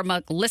you for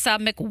Melissa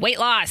McWeight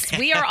Loss.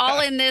 We are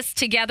all in this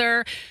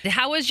together.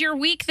 How was your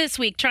week this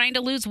week trying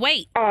to lose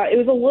weight? It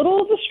was a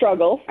little of a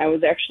struggle. I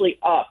was actually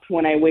up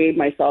when I weighed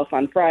myself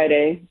on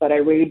Friday, but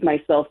I weighed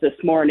myself this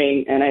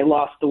morning and I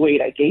lost the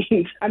weight I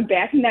gained. I'm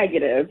back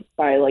negative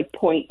by like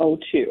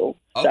 0.02.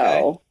 Okay.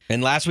 So.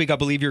 And last week, I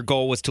believe your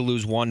goal was to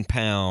lose 1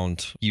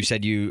 pound. You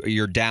said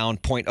you're down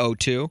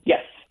 0.02? Yes.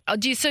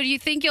 Do you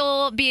think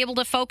you'll be able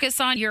to focus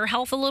on your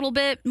health a little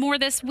bit more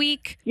this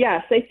week?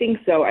 Yes, I think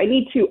so. I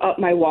need to up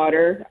my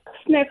water,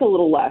 snack a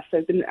little less.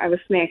 I was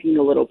snacking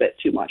a little bit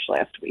too much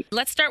last week.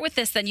 Let's start with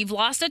this then. You've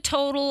lost a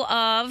total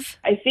of?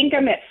 I think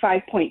I'm at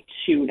 5.2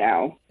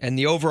 now. And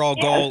the overall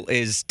goal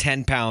is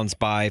 10 pounds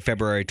by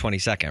February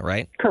 22nd,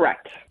 right?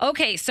 Correct.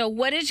 Okay, so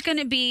what is going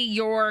to be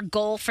your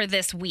goal for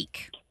this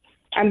week?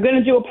 I'm going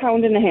to do 1.5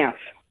 pounds.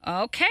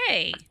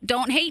 Okay.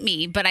 Don't hate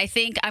me, but I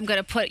think I'm going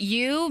to put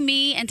you,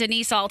 me, and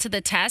Denise all to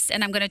the test,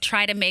 and I'm going to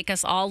try to make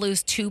us all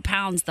lose 2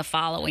 pounds the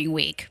following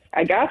week.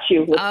 I got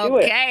you. Let's do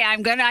it. Okay,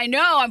 I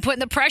know I'm putting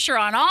the pressure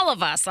on all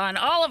of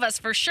us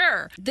for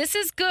sure. This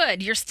is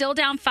good. You're still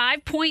down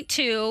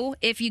 5.2.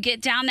 If you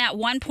get down that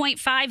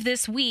 1.5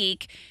 this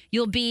week,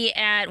 you'll be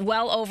at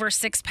well over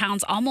 6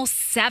 pounds, almost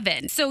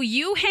 7. So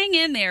you hang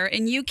in there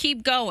and you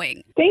keep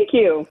going. Thank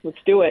you. Let's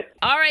do it.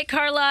 All right,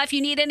 Carla, if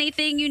you need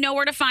anything, you know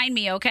where to find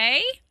me,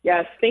 okay?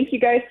 Yes. Thank you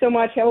guys so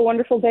much. Have a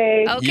wonderful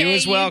day. Okay, you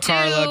as well,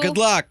 Carla. Good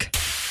luck.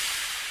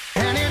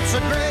 And it's a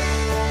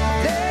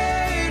great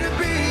day to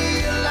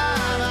be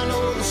alive. I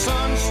know the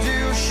sun's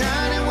still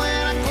shining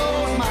when I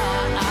close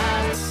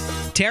my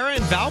eyes. Tara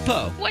and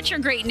Valpo. What's your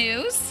great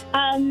news?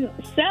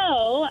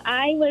 So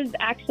I was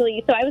at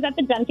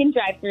the Dunkin'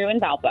 drive-thru in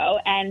Valpo,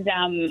 and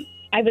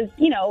I was,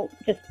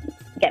 just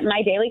getting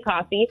my daily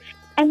coffee.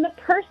 And the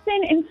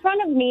person in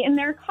front of me in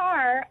their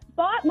car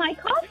bought my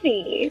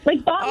coffee. Bought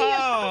me a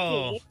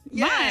coffee.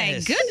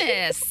 Yes. My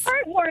goodness.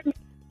 Heartwarming.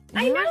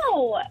 I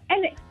know.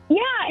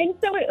 And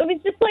so it was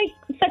just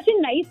such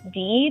a nice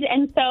deed.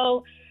 And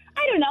so,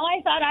 I don't know,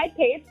 I thought I'd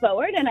pay it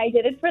forward, and I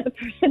did it for the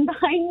person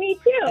behind me,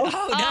 too.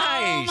 Oh, nice.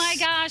 Oh, my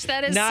gosh,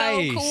 that is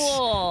nice. so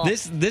cool.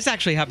 This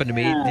actually happened to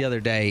me the other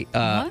day.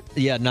 What?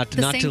 Yeah, not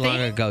too long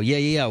ago.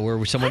 Yeah,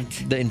 where someone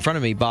in front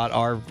of me bought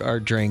our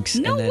drinks.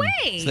 No and then,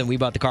 way. So then we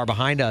bought the car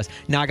behind us.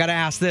 Now, I got to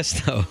ask this,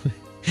 though.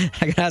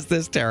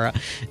 Tara.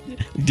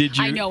 Did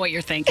you? I know what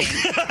you're thinking.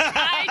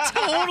 I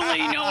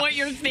totally know what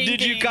you're thinking.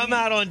 Did you come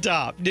out on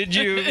top? Did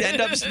you end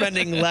up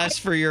spending less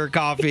for your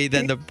coffee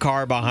than the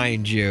car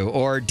behind you,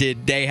 or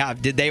did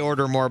they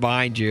order more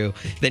behind you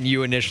than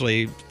you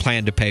initially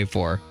planned to pay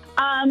for?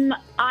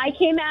 I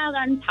came out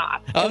on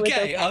top.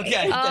 Okay.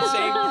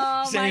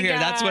 Oh, Same here.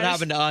 gosh. That's what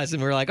happened to us,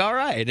 and we were like, all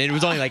right. And it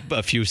was only like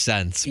a few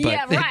cents, but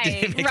Yeah, right,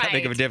 it didn't make that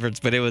big of a difference.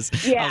 But it was,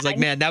 Yeah, I was like,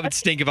 man, that would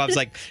stink if I was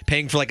like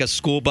paying for like a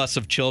school bus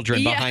of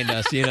children behind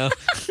us, you know?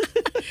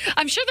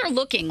 I'm sure they're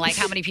looking like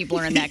how many people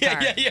are in that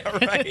car.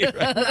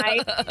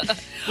 Right.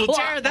 Well,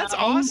 Tara, that's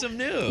awesome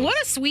news. What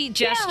a sweet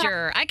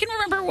gesture. I can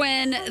remember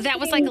when that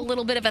was like a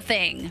little bit of a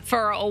thing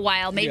for a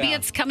while. Maybe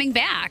it's coming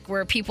back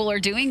where people are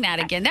doing that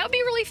again. That would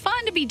be really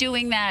fun to be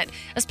doing that,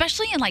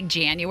 especially in like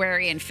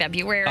January and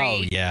February.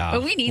 Oh, yeah.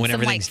 But we need when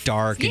some everything's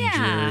dark and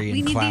dreary we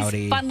and need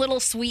cloudy. these fun little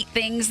sweet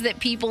things that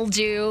people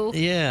do.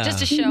 Yeah. Just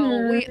to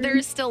show there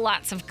is still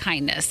lots of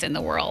kindness in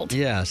the world.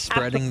 Yeah,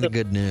 spreading the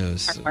good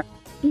news.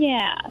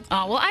 Yeah.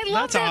 Oh, well, I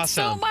love That's that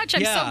so awesome. much.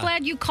 I'm Yeah. so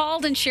glad you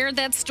called and shared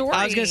that story.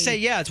 I was going to say,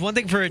 yeah, it's one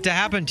thing for it to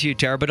happen to you,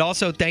 Tara, but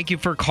also thank you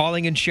for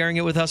calling and sharing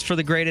it with us for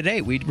the Great at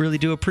 8. We really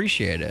do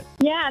appreciate it.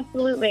 Yeah,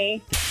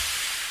 absolutely.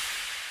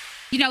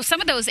 You know,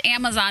 some of those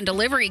Amazon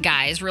delivery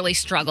guys really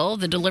struggle.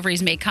 The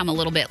deliveries may come a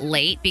little bit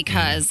late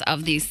because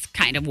of these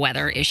kind of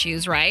weather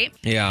issues, right?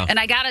 Yeah. And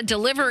I got a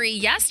delivery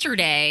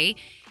yesterday,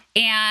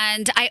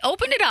 and I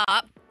opened it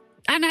up,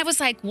 and I was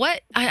like,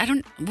 what?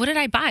 What did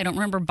I buy? I don't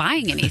remember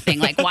buying anything.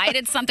 Like, why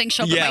did something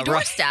show up at my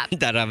doorstep? Right.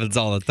 That happens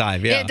all the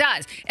time, yeah. It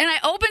does. And I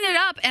opened it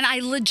up, and I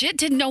legit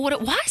didn't know what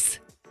it was.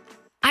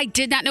 I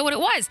did not know what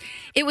it was.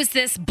 It was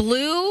this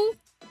blue,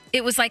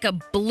 it was like a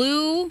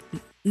blue,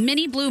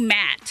 mini blue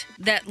mat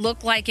that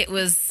looked like it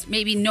was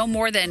maybe no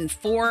more than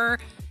 4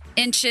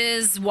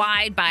 inches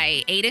wide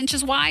by 8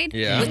 inches wide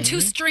with 2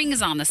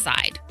 strings on the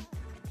side.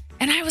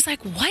 And I was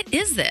like, what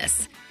is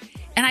this?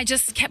 And I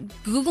just kept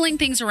Googling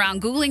things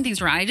around.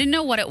 I didn't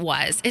know what it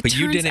was. But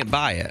you didn't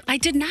buy it. I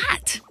did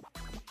not.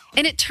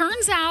 And it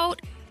turns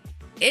out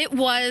it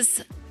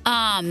was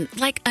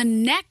like a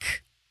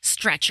neck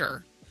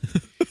stretcher.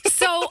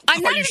 So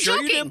I'm not Are you even sure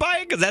joking. you didn't buy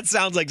it? Because that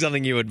sounds like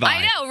something you would buy.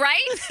 I know, right?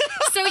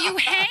 So you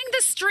hang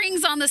the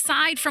strings on the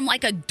side from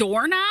like a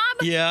doorknob.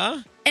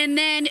 Yeah. And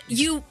then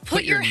you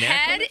put your your neck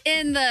head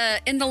in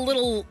the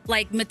little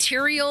like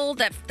material,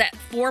 that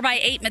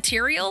 4x8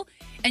 material,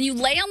 and you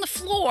lay on the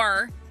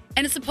floor,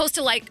 and it's supposed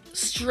to like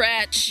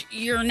stretch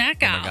your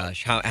neck out. Oh my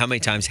gosh. How many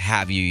times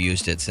have you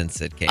used it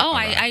since it came Oh,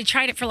 around? I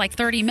tried it for like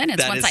 30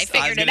 minutes once I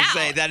figured it out. I was going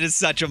to say, that is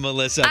such a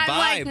Melissa I'm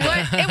vibe.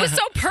 like, what? It was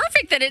so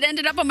perfect that it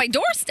ended up on my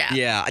doorstep.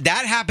 Yeah,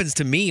 that happens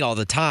to me all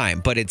the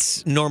time, but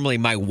it's normally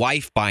my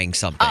wife buying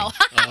something. Oh.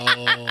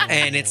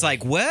 And it's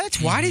like, what?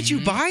 Why did you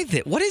buy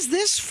this? What is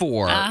this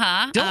for?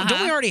 Don't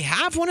we already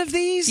have one of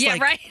these? Yeah,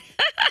 Like, right.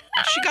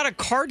 she got a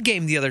card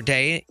game the other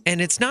day, and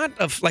it's not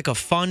like a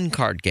fun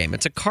card game.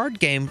 It's a card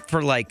game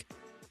for like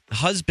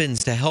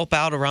husbands to help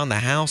out around the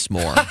house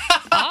more. And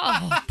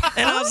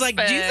I was like,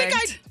 do you think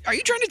are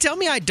you trying to tell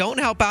me I don't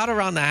help out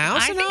around the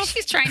house I enough? think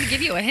she's trying to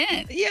give you a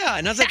hint. Yeah,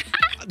 and I was like,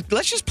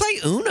 let's just play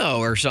Uno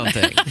or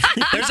something.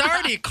 There's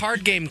already a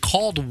card game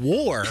called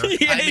War.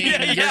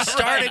 You're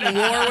starting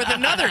war with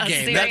another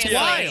game. That's That's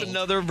wild.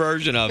 another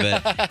version of it.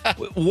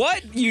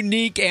 What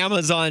unique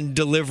Amazon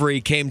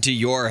delivery came to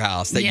your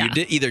house that you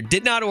either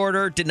did not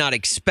order, did not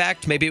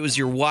expect? Maybe it was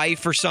your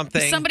wife or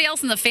something. Somebody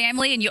else in the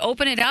family, and you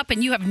open it up,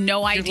 and you have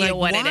no idea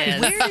what it is.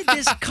 Where did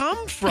this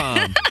come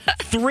from?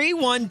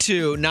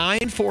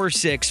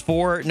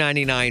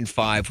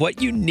 312-946-4995.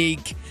 What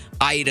unique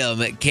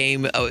item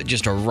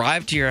just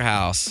arrived to your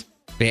house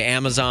via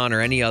Amazon or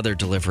any other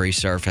delivery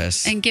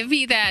service? And give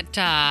me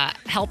that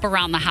help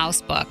around the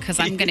house book, because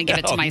I'm going to give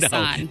it to my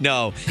son.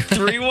 No.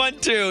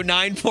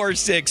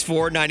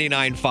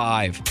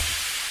 312-946-4995.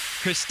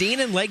 Christine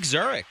in Lake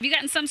Zurich. Have you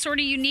gotten some sort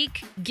of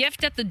unique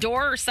gift at the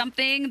door or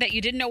something that you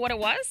didn't know what it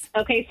was?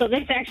 Okay, so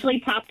this actually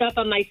popped up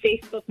on my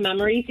Facebook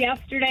memories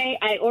yesterday.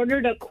 I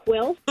ordered a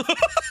quilt.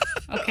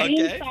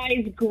 Okay.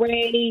 Size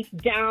gray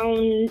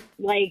down,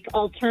 like,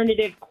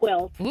 alternative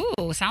quilt.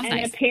 Ooh, sounds and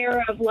nice. And a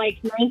pair of, like,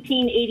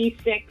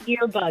 1986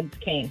 earbuds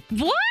came.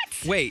 What?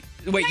 Wait,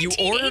 you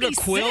ordered a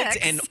quilt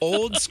and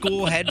old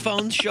school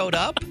headphones showed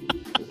up?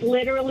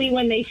 Literally,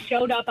 when they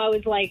showed up, I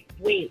was like,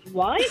 wait,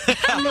 what?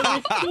 And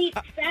the receipt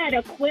said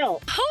a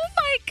quilt. Oh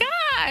my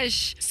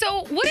gosh.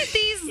 So what did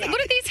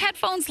these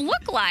headphones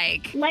look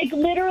like? Like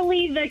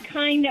literally the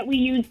kind that we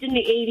used in the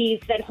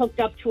 80s that hooked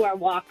up to our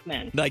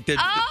Walkman. Like the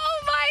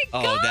Oh my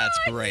god. Oh, that's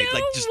great. No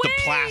like just way.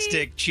 the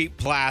plastic, cheap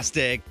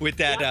plastic with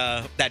that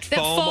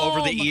foam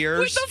over the ears.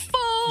 With the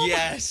foam.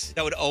 Yes.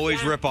 That would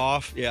always rip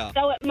off. Yeah.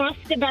 So it must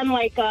have been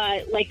like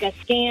a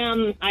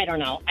scam. I don't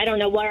know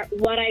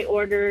what I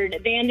ordered.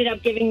 They ended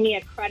up giving me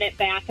a credit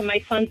back, and my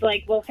son's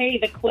like, well, hey,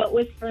 the quilt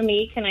was for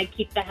me. Can I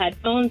keep the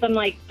headphones? I'm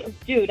like,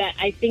 dude,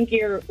 I think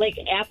your like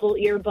Apple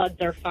earbuds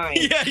are fine.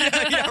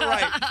 Yeah,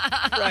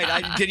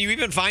 right. Can you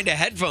even find a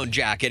headphone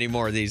jack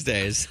anymore these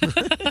days?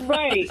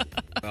 Right.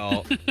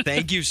 Well,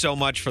 thank you so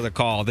much for the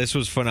call. This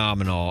was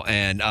phenomenal.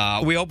 And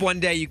we hope one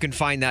day you can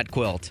find that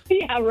quilt.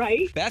 Yeah,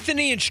 right.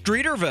 Bethany in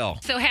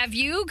Streeterville. So have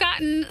you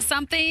gotten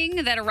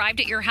something that arrived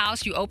at your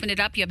house, you opened it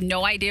up, you have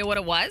no idea what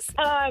it was?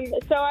 So I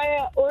was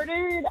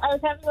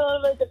having a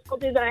little bit of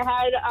difficulties, and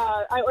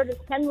I ordered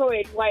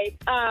hemorrhoid wipes,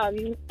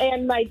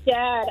 and my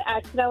dad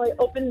accidentally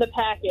opened the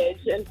package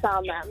and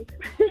found them.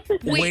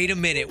 Wait a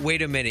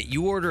minute.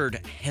 You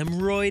ordered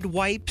hemorrhoid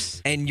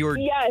wipes and your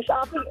Yes,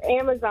 off of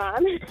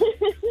Amazon.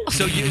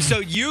 So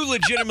you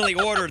legitimately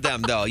ordered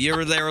them though. They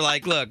were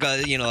like, look,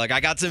 I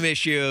got some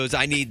issues.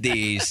 I need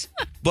these.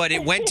 But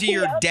it went to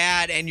your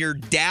dad, and your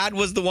dad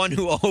was the one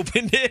who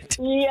opened it.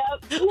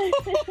 Yep.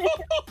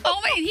 Oh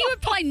man, he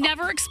would probably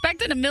never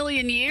expect in a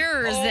million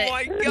years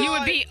that you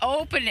would be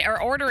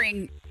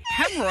ordering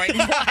hemorrhoid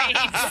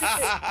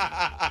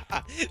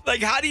wipes.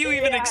 Like, how do you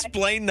even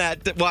explain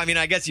that? Well, I mean,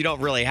 I guess you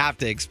don't really have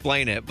to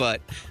explain it,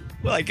 but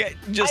Like, I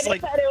just just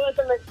like. said it was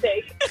a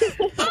mistake.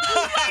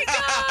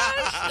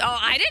 Oh,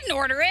 I didn't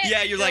order it.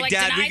 Yeah, you're They're like,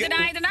 Dad,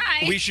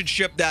 deny. we should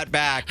ship that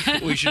back.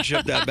 We should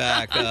ship that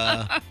back.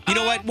 You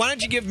know what? Why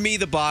don't you give me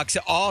the box?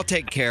 I'll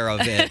take care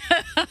of it.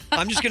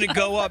 I'm just going to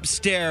go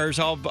upstairs.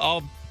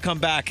 I'll come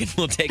back and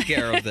we'll take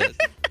care of this.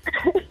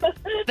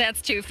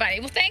 That's too funny.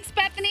 Well, thanks,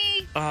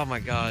 Bethany. Oh, my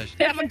gosh.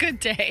 Have a good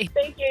day.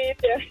 Thank you, you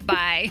too.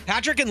 Bye.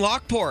 Patrick in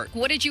Lockport.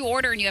 What did you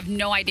order and you have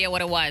no idea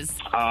what it was?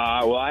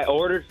 Well, I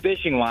ordered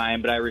fishing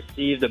line, but I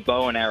received a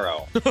bow and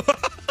arrow.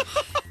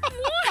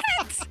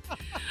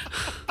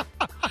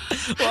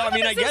 Well, I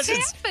mean, I does guess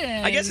this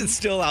happen? I guess it's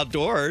still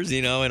outdoors,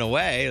 in a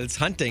way. It's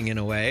hunting in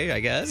a way, I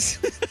guess.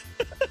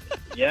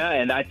 Yeah,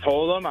 and I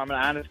told them I'm an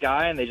honest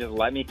guy, and they just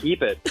let me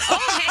keep it.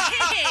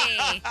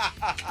 Hey.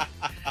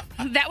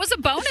 That was a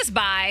bonus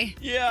buy.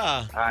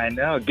 Yeah. I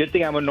know. Good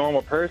thing I'm a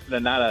normal person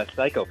and not a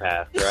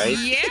psychopath, right?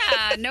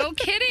 Yeah, no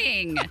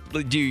kidding.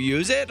 Do you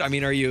use it? I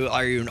mean, are you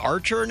an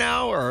archer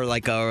now, or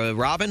like a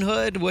Robin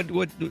Hood? What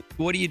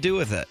do you do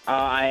with it?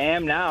 I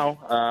am now,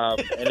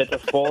 and it's a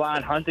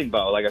full-on hunting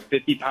bow, like a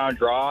 50-pound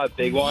draw, a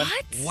big one.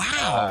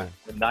 Wow.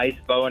 A nice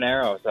bow and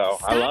arrow, so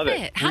I love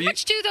it. How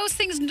much do you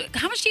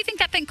think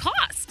that thing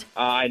cost?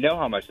 I know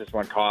how much this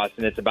one costs,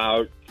 and it's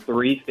about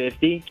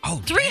 $350.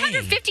 Oh,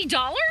 $350?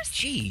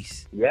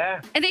 Jeez. Yeah.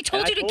 And they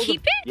told you to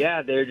keep it? Yeah,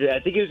 I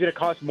think it was going to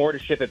cost more to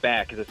ship it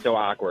back because it's so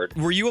awkward.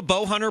 Were you a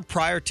bow hunter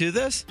prior to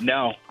this?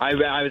 No, I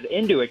was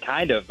into it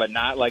kind of, but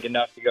not like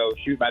enough to go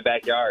shoot my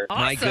backyard.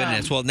 My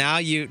goodness. Well, now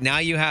you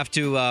have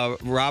to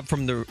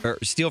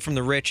steal from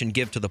the rich and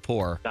give to the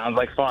poor. Sounds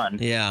like fun.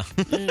 Yeah.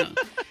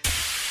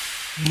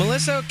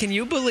 Melissa, can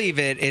you believe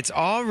it? It's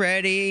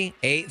already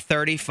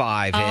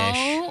 8:35-ish.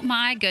 Oh,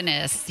 my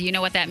goodness. You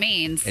know what that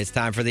means. It's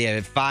time for the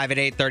 5 at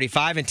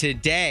 8:35. And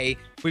today,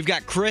 we've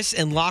got Chris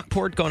in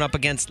Lockport going up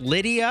against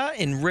Lydia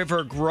in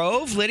River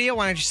Grove. Lydia,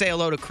 why don't you say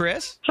hello to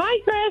Chris? Hi,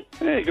 Chris.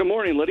 Hey, good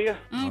morning, Lydia.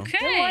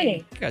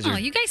 Okay. Good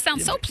morning. You guys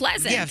sound so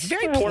pleasant. Yeah,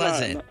 very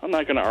pleasant. I'm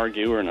not going to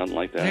argue or nothing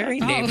like that. Very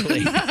neighborly.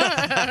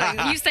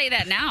 You say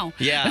that now.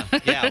 Yeah.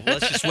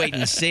 Let's just wait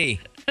and see.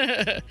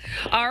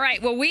 All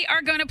right. Well, we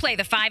are going to play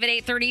the 5 at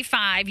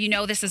 8:35. You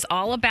know, this is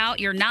all about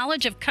your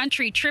knowledge of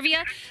country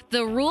trivia.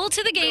 The rule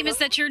to the game is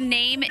that your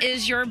name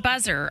is your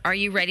buzzer. Are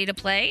you ready to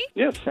play?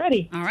 Yes.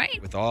 Ready. All right.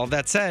 With all of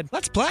that said,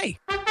 let's play.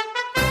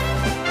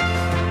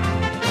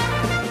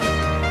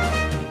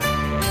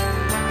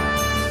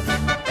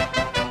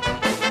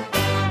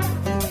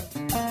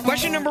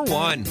 Question number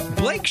 1.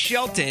 Blake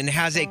Shelton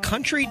has a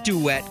country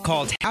duet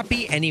called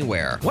Happy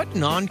Anywhere. What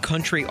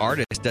non-country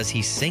artist does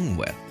he sing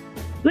with?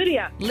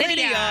 Lydia.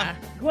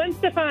 Gwen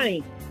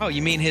Stefani. Oh,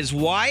 you mean his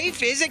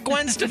wife? Is it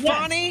Gwen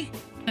Stefani?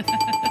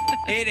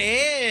 It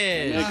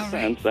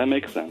is. That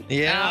makes sense.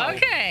 Yeah.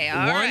 Okay.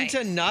 All right.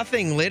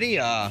 1-0,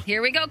 Lydia.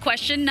 Here we go.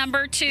 Question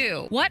number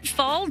 2. What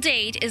fall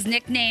date is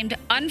nicknamed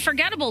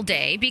Unforgettable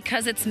Day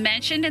because it's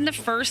mentioned in the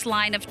first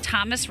line of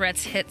Thomas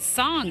Rhett's hit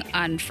song,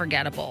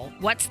 Unforgettable?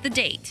 What's the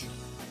date?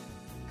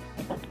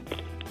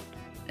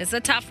 It's a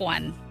tough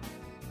one.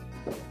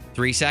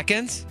 3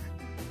 seconds.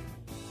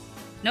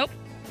 Nope.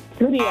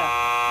 Lydia.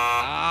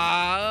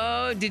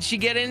 Oh, did she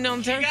get in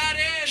on time?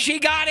 She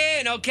got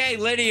in. Okay,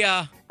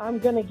 Lydia. I'm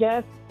going to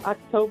guess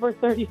October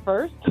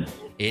 31st.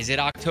 Is it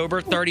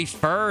October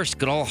 31st?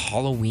 Good old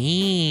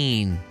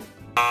Halloween.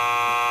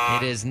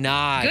 It is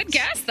not. Good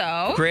guess,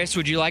 though. Chris,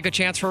 would you like a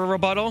chance for a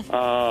rebuttal?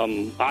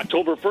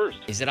 October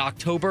 1st. Is it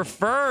October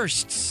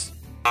 1st?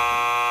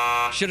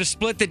 Should have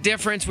split the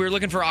difference. We were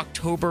looking for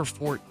October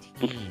 14th.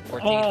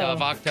 14th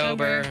of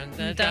October.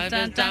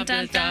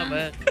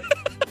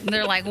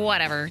 They're like,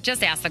 whatever.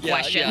 Just ask the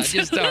questions.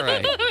 Yeah, just all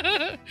right.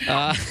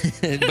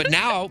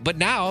 But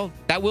now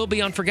that will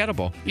be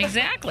unforgettable.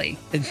 Exactly.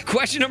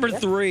 Question number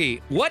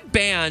 3. What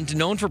band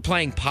known for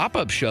playing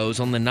pop-up shows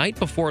on the night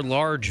before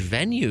large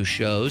venue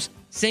shows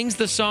sings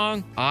the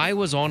song I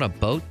Was on a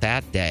Boat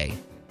That Day?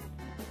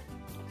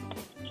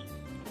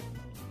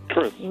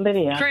 Chris.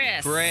 Lydia.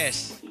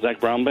 Chris. Zach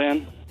Brown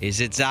Band?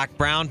 Is it Zach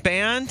Brown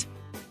Band?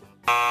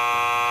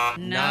 No.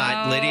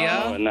 Not Lydia?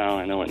 I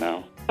know it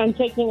now. I'm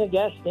taking a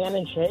guess. Dan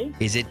and Shay.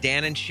 Is it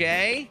Dan and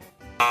Shay?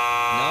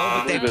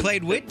 No, but they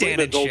played with Dan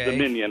and Old Shay.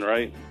 Dominion,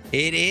 right?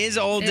 It is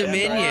Old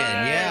Dominion,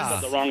 yeah.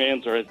 That's the wrong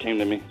answer. It came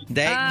to me.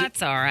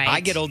 That's all right. I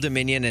get Old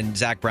Dominion and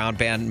Zach Brown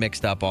Band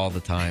mixed up all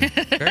the time.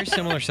 Very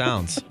similar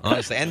sounds,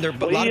 honestly. And they're a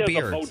lot of He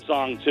has a beards. boat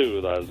song,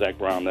 too, the Zach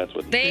Brown. That's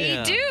what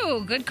They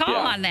do. Good call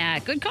on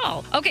that. Good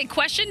call. Okay,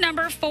 question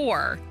number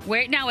 4.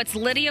 Now it's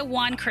Lydia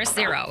 1, Chris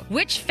 0.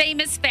 Which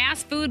famous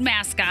fast food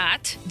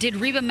mascot did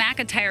Reba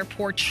McEntire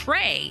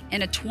portray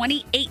in a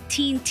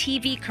 2018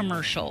 TV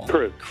commercial?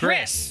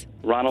 Chris.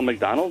 Ronald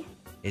McDonald?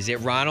 Is it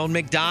Ronald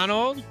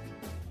McDonald?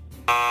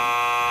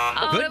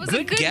 That was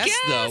a good guess,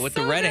 though, with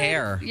the red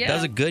hair. Yeah. That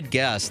was a good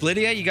guess.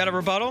 Lydia, you got a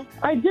rebuttal?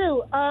 I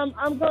do.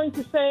 I'm going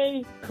to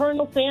say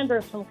Colonel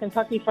Sanders from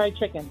Kentucky Fried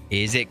Chicken.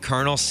 Is it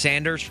Colonel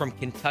Sanders from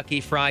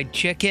Kentucky Fried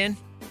Chicken?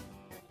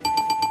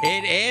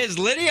 It is.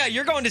 Lydia,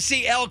 you're going to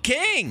see El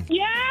King.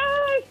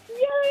 Yes!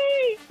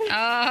 Yay!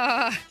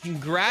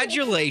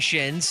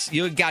 Congratulations.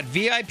 You got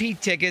VIP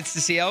tickets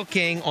to see El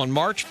King on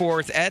March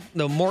 4th at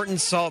the Morton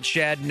Salt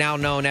Shed, now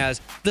known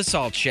as the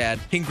Salt Shed.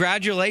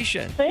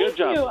 Congratulations. Thank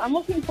you. I'm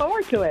looking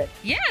forward to it.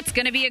 Yeah, it's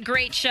going to be a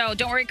great show.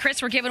 Don't worry,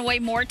 Chris. We're giving away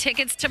more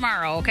tickets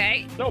tomorrow,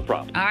 okay? No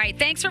problem. All right.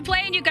 Thanks for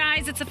playing, you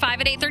guys. It's a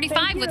 5 at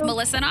 8:35 with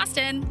Melissa and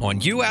Austin. On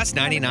US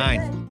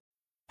 99.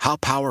 How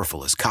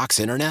powerful is Cox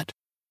Internet?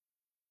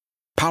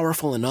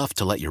 Powerful enough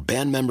to let your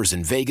band members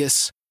in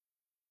Vegas,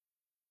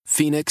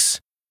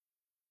 Phoenix,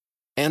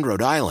 and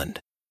Rhode Island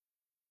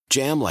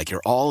jam like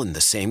you're all in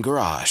the same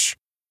garage.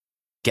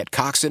 Get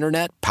Cox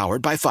Internet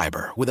powered by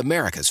fiber with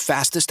America's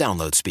fastest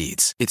download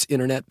speeds. It's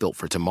internet built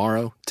for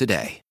tomorrow,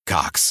 today.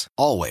 Cox,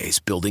 always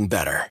building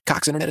better.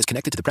 Cox Internet is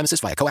connected to the premises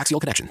via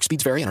coaxial connection.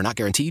 Speeds vary and are not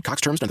guaranteed. Cox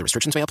terms and other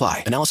restrictions may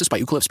apply. Analysis by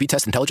Ookla of Speed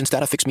Test Intelligence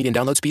Data. Fixed median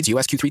download speeds.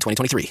 US Q3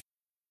 2023.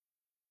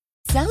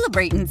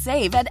 Celebrate and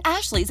save at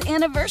Ashley's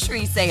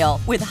Anniversary Sale.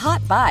 With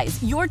Hot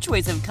Buys, your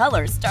choice of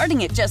colors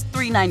starting at just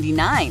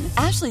 $3.99.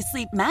 Ashley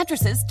Sleep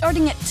mattresses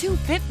starting at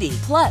 $2.50.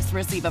 Plus,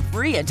 receive a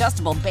free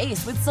adjustable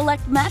base with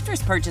select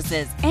mattress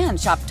purchases. And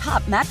shop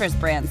top mattress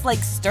brands like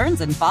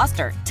Stearns &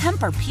 Foster,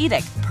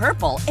 Tempur-Pedic,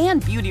 Purple,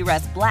 and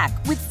Beautyrest Black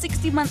with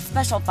 60-month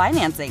special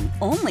financing.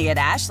 Only at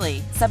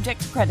Ashley. Subject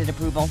to credit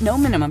approval. No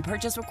minimum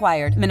purchase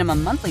required.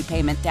 Minimum monthly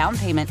payment, down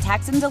payment,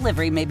 tax, and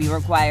delivery may be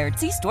required.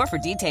 See store for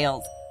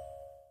details.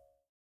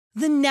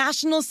 The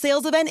national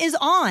sales event is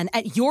on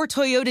at your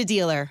Toyota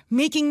dealer,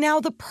 making now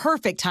the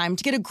perfect time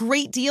to get a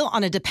great deal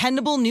on a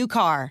dependable new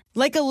car.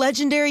 Like a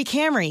legendary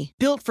Camry,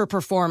 built for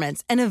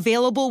performance and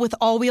available with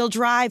all-wheel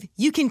drive,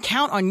 you can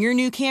count on your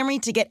new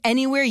Camry to get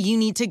anywhere you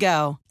need to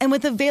go. And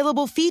with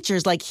available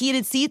features like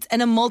heated seats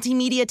and a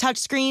multimedia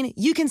touchscreen,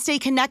 you can stay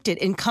connected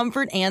in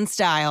comfort and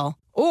style.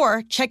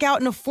 Or check out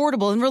an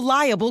affordable and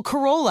reliable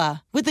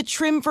Corolla with a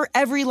trim for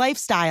every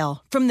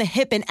lifestyle. From the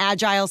hip and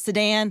agile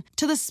sedan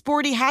to the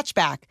sporty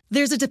hatchback,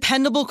 there's a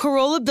dependable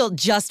Corolla built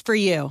just for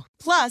you.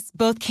 Plus,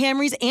 both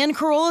Camrys and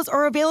Corollas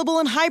are available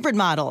in hybrid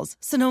models.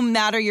 So no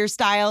matter your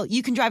style,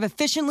 you can drive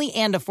efficiently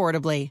and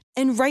affordably.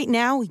 And right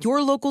now,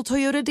 your local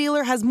Toyota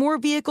dealer has more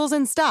vehicles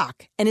in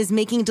stock and is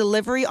making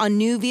delivery on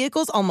new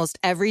vehicles almost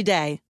every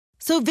day.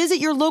 So visit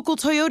your local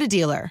Toyota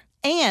dealer.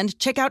 And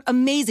check out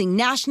amazing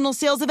national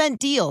sales event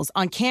deals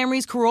on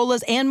Camrys,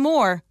 Corollas, and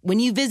more when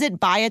you visit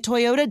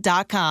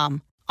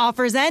buyatoyota.com.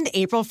 Offers end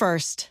April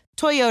 1st.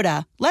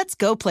 Toyota, let's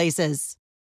go places.